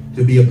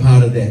to be a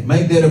part of that.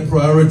 Make that a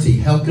priority.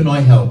 How can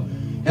I help?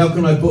 How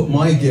can I put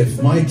my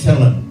gift, my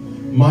talent,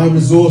 my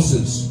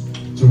resources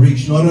to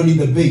reach not only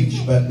the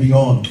beach, but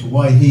beyond, to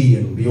Waihi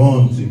and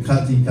beyond, to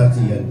Kati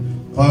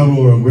and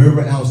Pairua and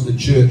wherever else the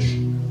church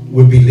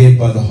would be led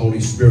by the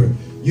Holy Spirit.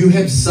 You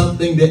have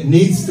something that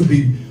needs to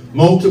be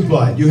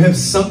multiplied. You have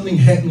something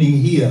happening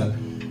here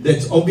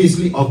that's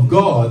obviously of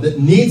God that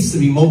needs to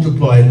be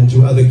multiplied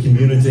into other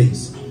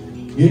communities.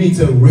 You need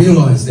to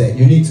realize that.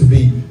 You need to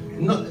be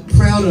not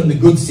proud in the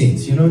good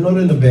sense, you know, not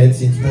in the bad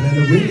sense, but in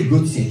a really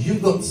good sense.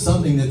 You've got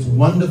something that's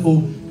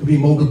wonderful to be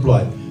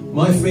multiplied.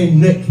 My friend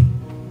Nick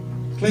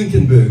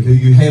Klinkenberg, who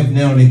you have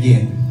now and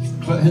again,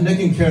 Nick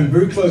and Karen,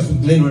 very close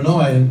with Glenn and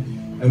I,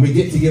 and we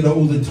get together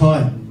all the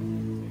time.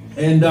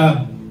 And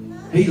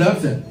he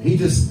loves it. He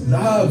just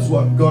loves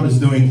what God is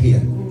doing here.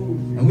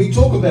 And we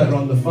talk about it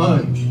on the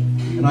phone.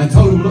 And I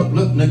told him,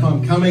 look, Nick,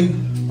 I'm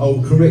coming.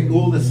 I'll correct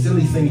all the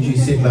silly things you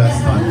said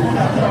last time.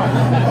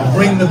 I'll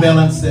bring the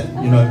balance that,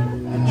 you know,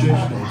 the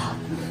church needs.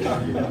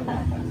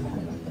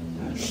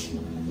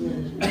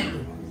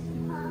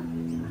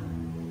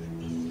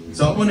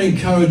 So I want to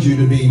encourage you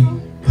to be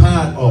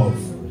part of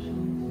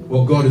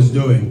what God is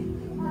doing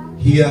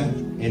here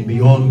and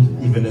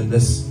beyond, even in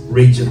this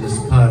region, this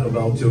part of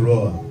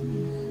Aotearoa.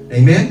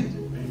 Amen?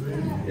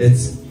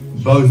 It's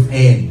both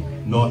and,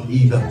 not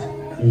either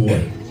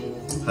or.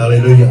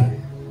 Hallelujah.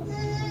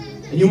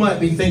 And you might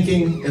be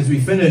thinking, as we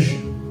finish,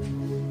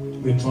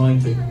 we're trying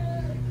to,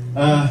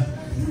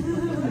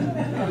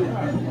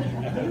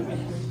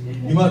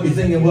 you might be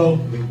thinking, well,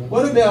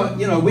 what about,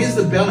 you know, where's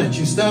the balance?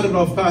 You started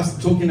off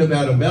past talking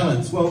about a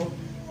balance. Well,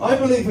 I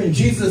believe when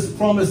Jesus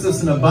promised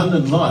us an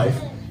abundant life,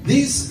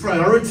 these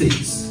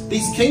priorities,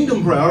 these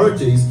kingdom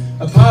priorities,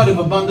 are part of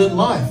abundant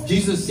life.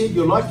 Jesus said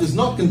your life does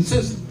not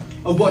consist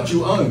of what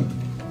you own.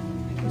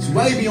 It's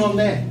way beyond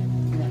that.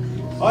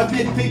 I've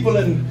met people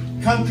in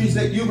countries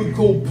that you would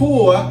call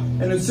poor,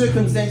 and in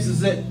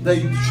circumstances that they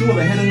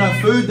had enough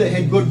food, they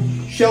had good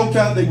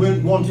shelter, they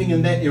weren't wanting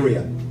in that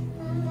area.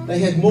 They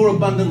had more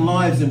abundant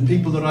lives than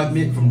people that I've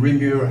met from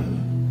Remuera,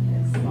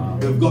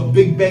 who've got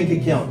big bank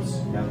accounts,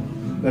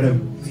 but are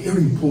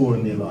very poor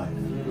in their life.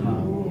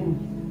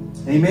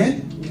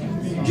 Amen?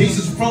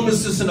 Jesus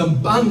promised us an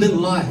abundant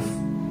life.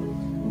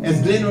 As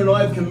Glenn and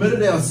I have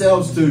committed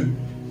ourselves to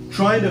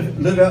trying to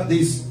live out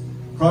these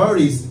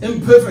priorities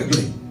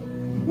imperfectly,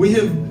 we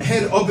have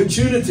had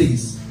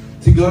opportunities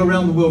to go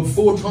around the world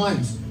 4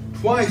 times,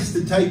 twice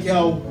to take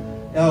our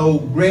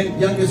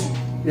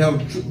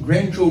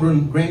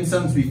grandchildren,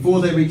 grandsons before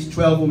they reached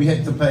 12 when we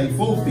had to pay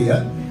full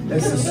fare,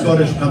 That's the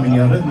Scottish coming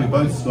out of. We're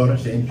both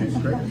Scottish, Andrew's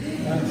correct.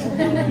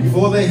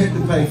 Before they had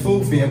to pay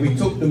full fare, we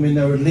took them when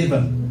they were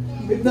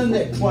 11. We've done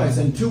that twice,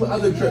 and 2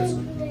 other trips.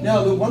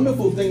 Now, the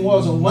wonderful thing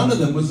was, on one of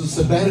them was a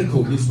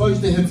sabbatical. You're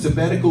supposed to have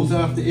sabbaticals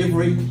after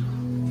every...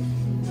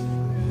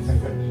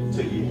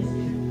 2 years.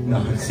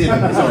 No,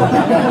 7,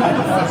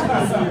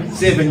 sorry.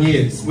 7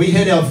 years. We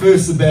had our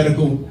first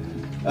sabbatical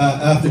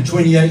after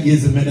 28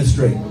 years of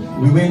ministry.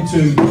 We went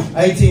to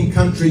 18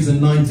 countries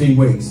in 19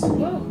 weeks.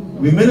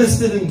 We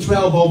ministered in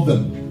 12 of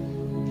them.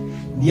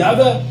 The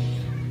other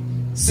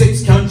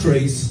 6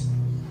 countries,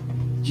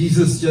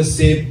 Jesus just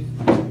said,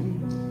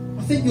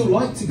 I think you'll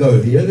like to go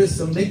there. There's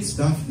some neat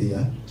stuff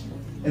there.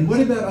 And what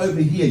about over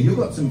here? You've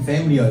got some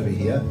family over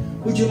here.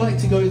 Would you like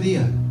to go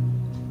there?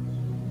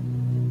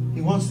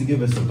 He wants to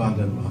give us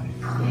abundant life.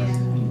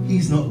 Yeah.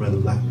 He's not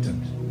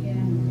reluctant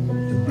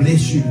to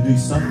bless you to do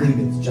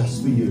something that's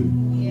just for you.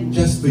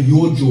 Just for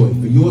your joy,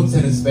 for your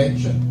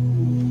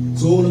satisfaction.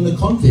 It's all in the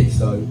context,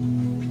 though,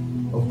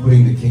 of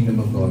putting the kingdom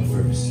of God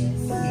first.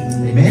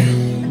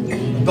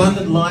 Amen?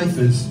 Abundant life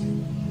is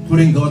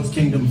putting God's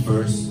kingdom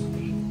first.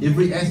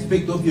 Every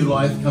aspect of your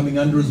life coming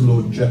under His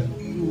lordship,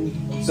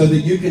 so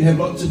that you can have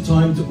lots of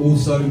time to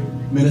also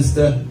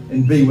minister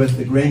and be with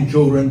the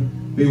grandchildren,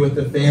 be with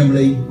the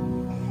family.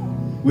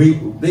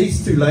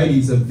 These 2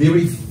 ladies are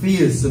very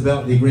fierce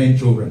about their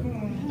grandchildren.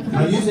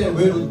 I use that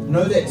word,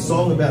 know that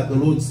song about the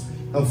Lord's,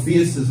 how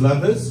fierce His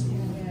love is?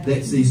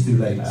 That's these 2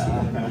 ladies here.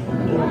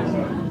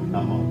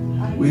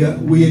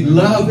 We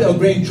love our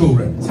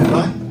grandchildren, is that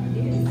right?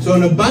 So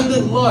an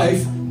abundant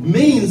life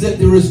means that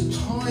there is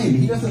time.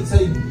 He doesn't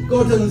say,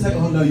 God doesn't say,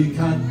 oh no, you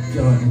can't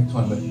go on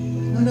time. But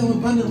no,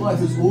 abundant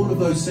life is all of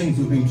those things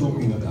we've been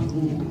talking about.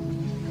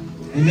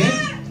 Amen?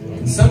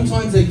 And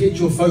sometimes they get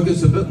your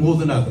focus a bit more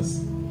than others.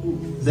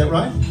 Is that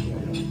right?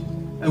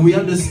 And we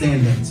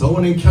understand that. So I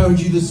want to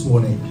encourage you this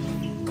morning.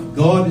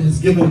 God has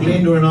given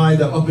Glenda and I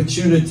the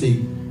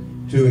opportunity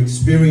to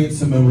experience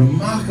some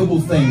remarkable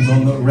things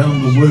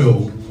around the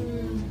world.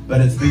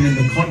 But it's been in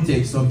the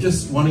context of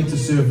just wanting to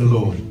serve the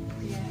Lord.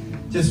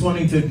 Just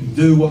wanting to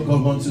do what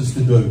God wants us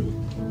to do.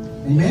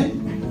 Amen?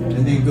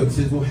 And then God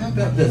says, well, how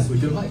about this?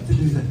 Would you like to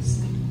do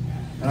this?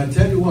 And I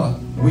tell you what,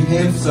 we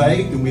have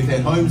saved and we've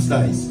had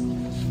homestays.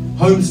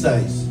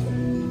 Homestays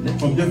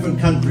from different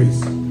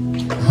countries.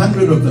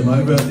 100 of them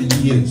over the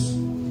years.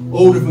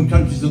 All different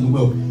countries of the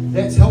world.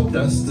 That's helped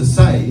us to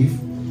save,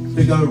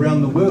 to go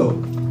around the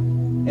world.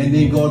 And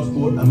then God's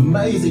brought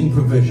amazing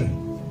provision.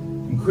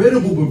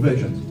 Incredible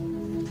provision.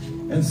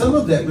 And some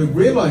of that we've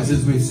realized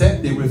as we've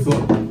sat there, we've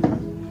thought,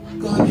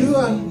 God, you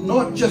are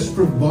not just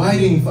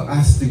providing for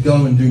us to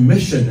go and do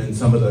mission in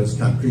some of those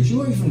countries.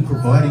 You are even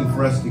providing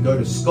for us to go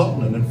to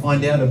Scotland and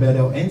find out about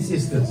our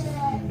ancestors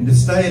and to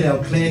stay at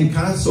our clan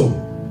castle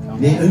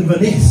near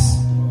Inverness,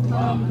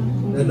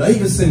 the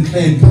Davison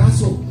clan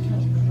castle.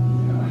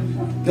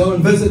 Go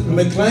and visit the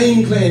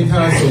McLean clan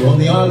castle on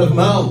the Isle of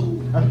Mull.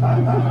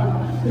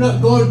 You know,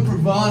 God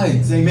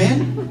provides,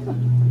 amen?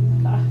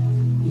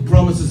 He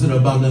promises an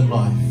abundant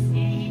life.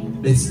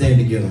 Let's stand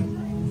together.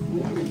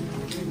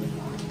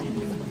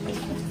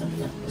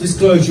 Just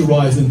close your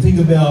eyes and think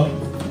about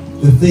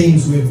the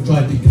themes we've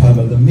tried to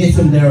cover, the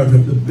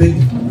meta-narrative, the big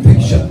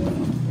picture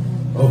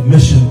of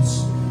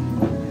missions.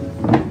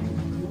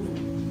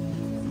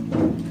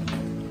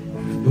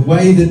 The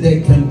way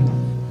that can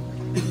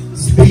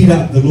speed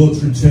up the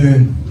Lord's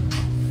return,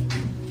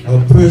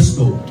 our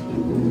personal,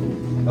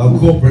 our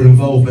corporate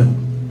involvement,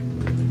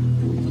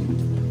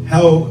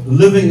 how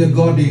living a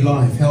godly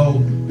life, how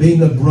being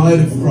the bride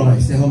of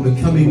Christ, how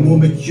becoming more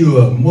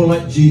mature, more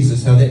like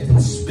Jesus, how that can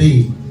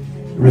speed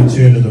the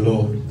return of the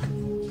Lord.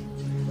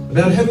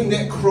 About having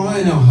that cry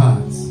in our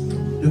hearts,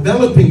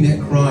 developing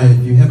that cry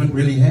if you haven't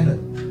really had it.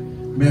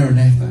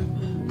 Maranatha,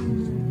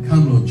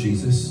 come Lord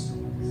Jesus.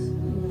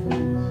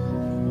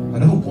 I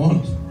don't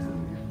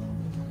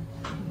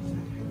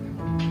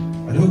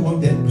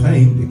want that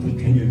pain to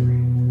continue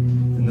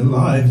in the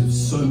lives of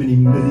so many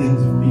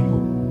millions of people.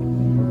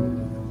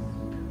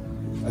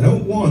 I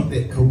don't want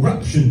that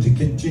corruption to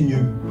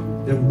continue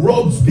that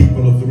robs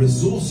people of the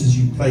resources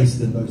you placed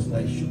in those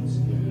nations.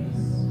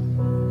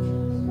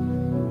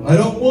 I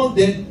don't want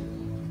that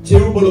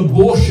terrible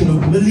abortion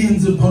of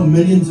millions upon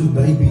millions of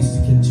babies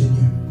to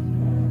continue.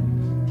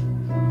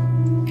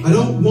 I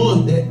don't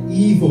want that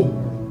evil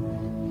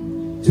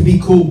to be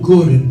called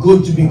good and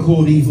good to be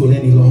called evil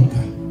any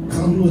longer.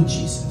 Come, Lord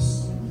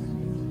Jesus.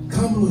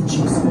 Come, Lord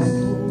Jesus.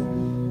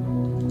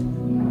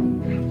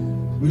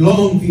 We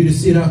long for you to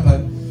set up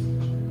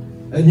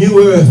a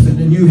new earth and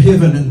a new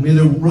heaven, and where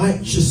the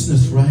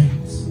righteousness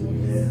reigns.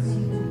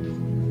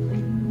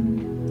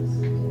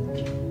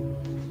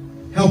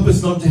 Help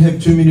us not to have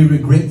too many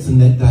regrets in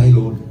that day,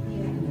 Lord.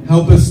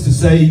 Help us to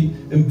say,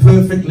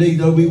 imperfectly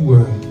though we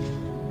were,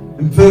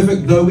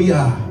 imperfect though we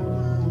are,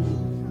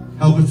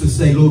 help us to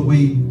say, Lord,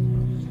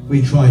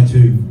 we try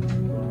to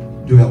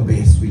do our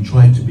best. We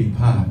try to be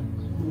part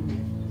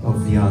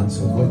of the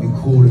answer, of what you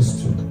called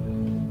us to.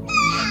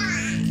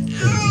 Thank you,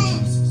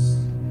 Jesus.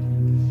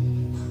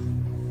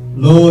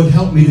 Lord,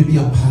 help me to be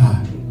a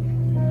part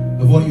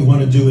of what you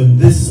want to do in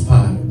this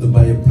part of the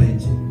Bay of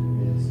Plenty.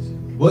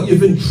 What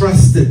you've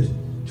entrusted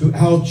to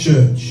our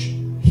church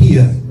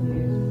here.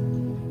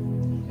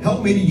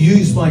 Help me to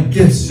use my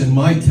gifts and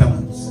my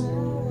talents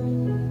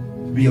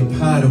to be a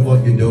part of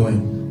what you're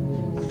doing.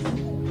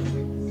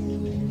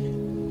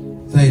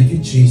 Thank you,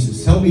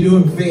 Jesus. Help me to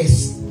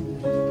invest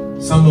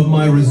some of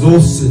my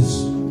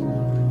resources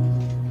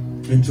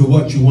into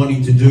what you're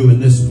wanting to do in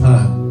this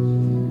part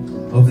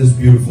of this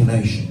beautiful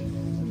nation.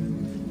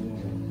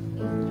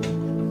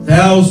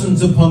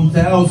 Thousands upon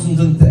thousands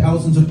and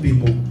thousands of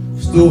people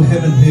still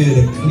haven't heard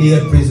a clear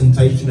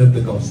presentation of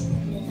the gospel.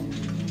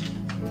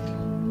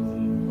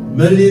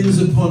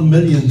 Millions upon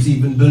millions,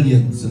 even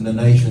billions in the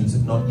nations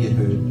have not yet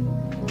heard.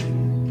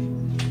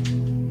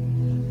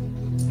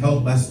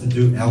 Help us to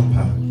do our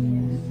part.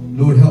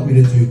 Lord, help me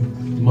to do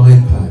my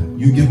part.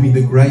 You give me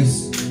the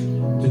grace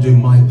to do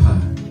my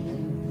part.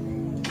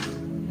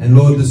 And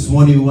Lord, this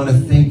morning we want to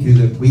thank you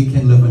that we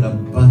can live an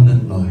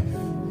abundant life.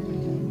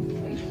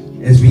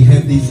 As we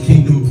have these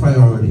kingdom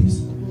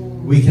priorities,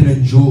 we can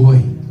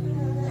enjoy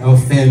our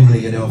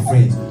family and our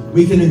friends.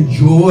 We can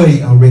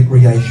enjoy our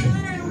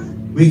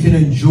recreation. We can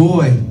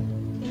enjoy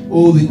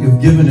all that you've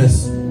given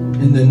us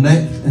in the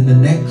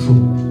natural,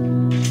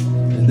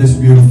 in this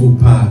beautiful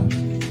part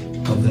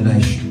of the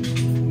nation.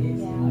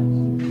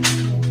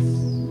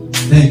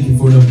 Thank you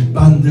for an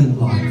abundant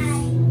life.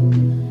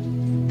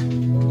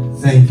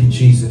 Thank you,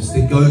 Jesus,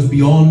 that goes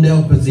beyond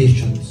our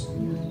possessions,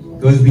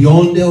 goes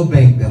beyond our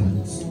bank balance.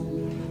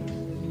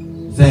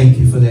 Thank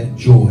you for that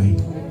joy.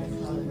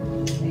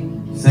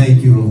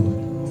 Thank you, Lord,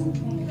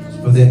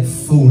 for that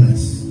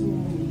fullness.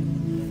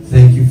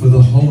 Thank you for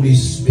the Holy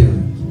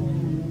Spirit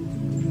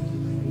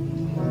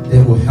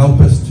that will help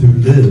us to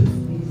live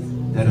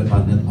that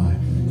abundant life.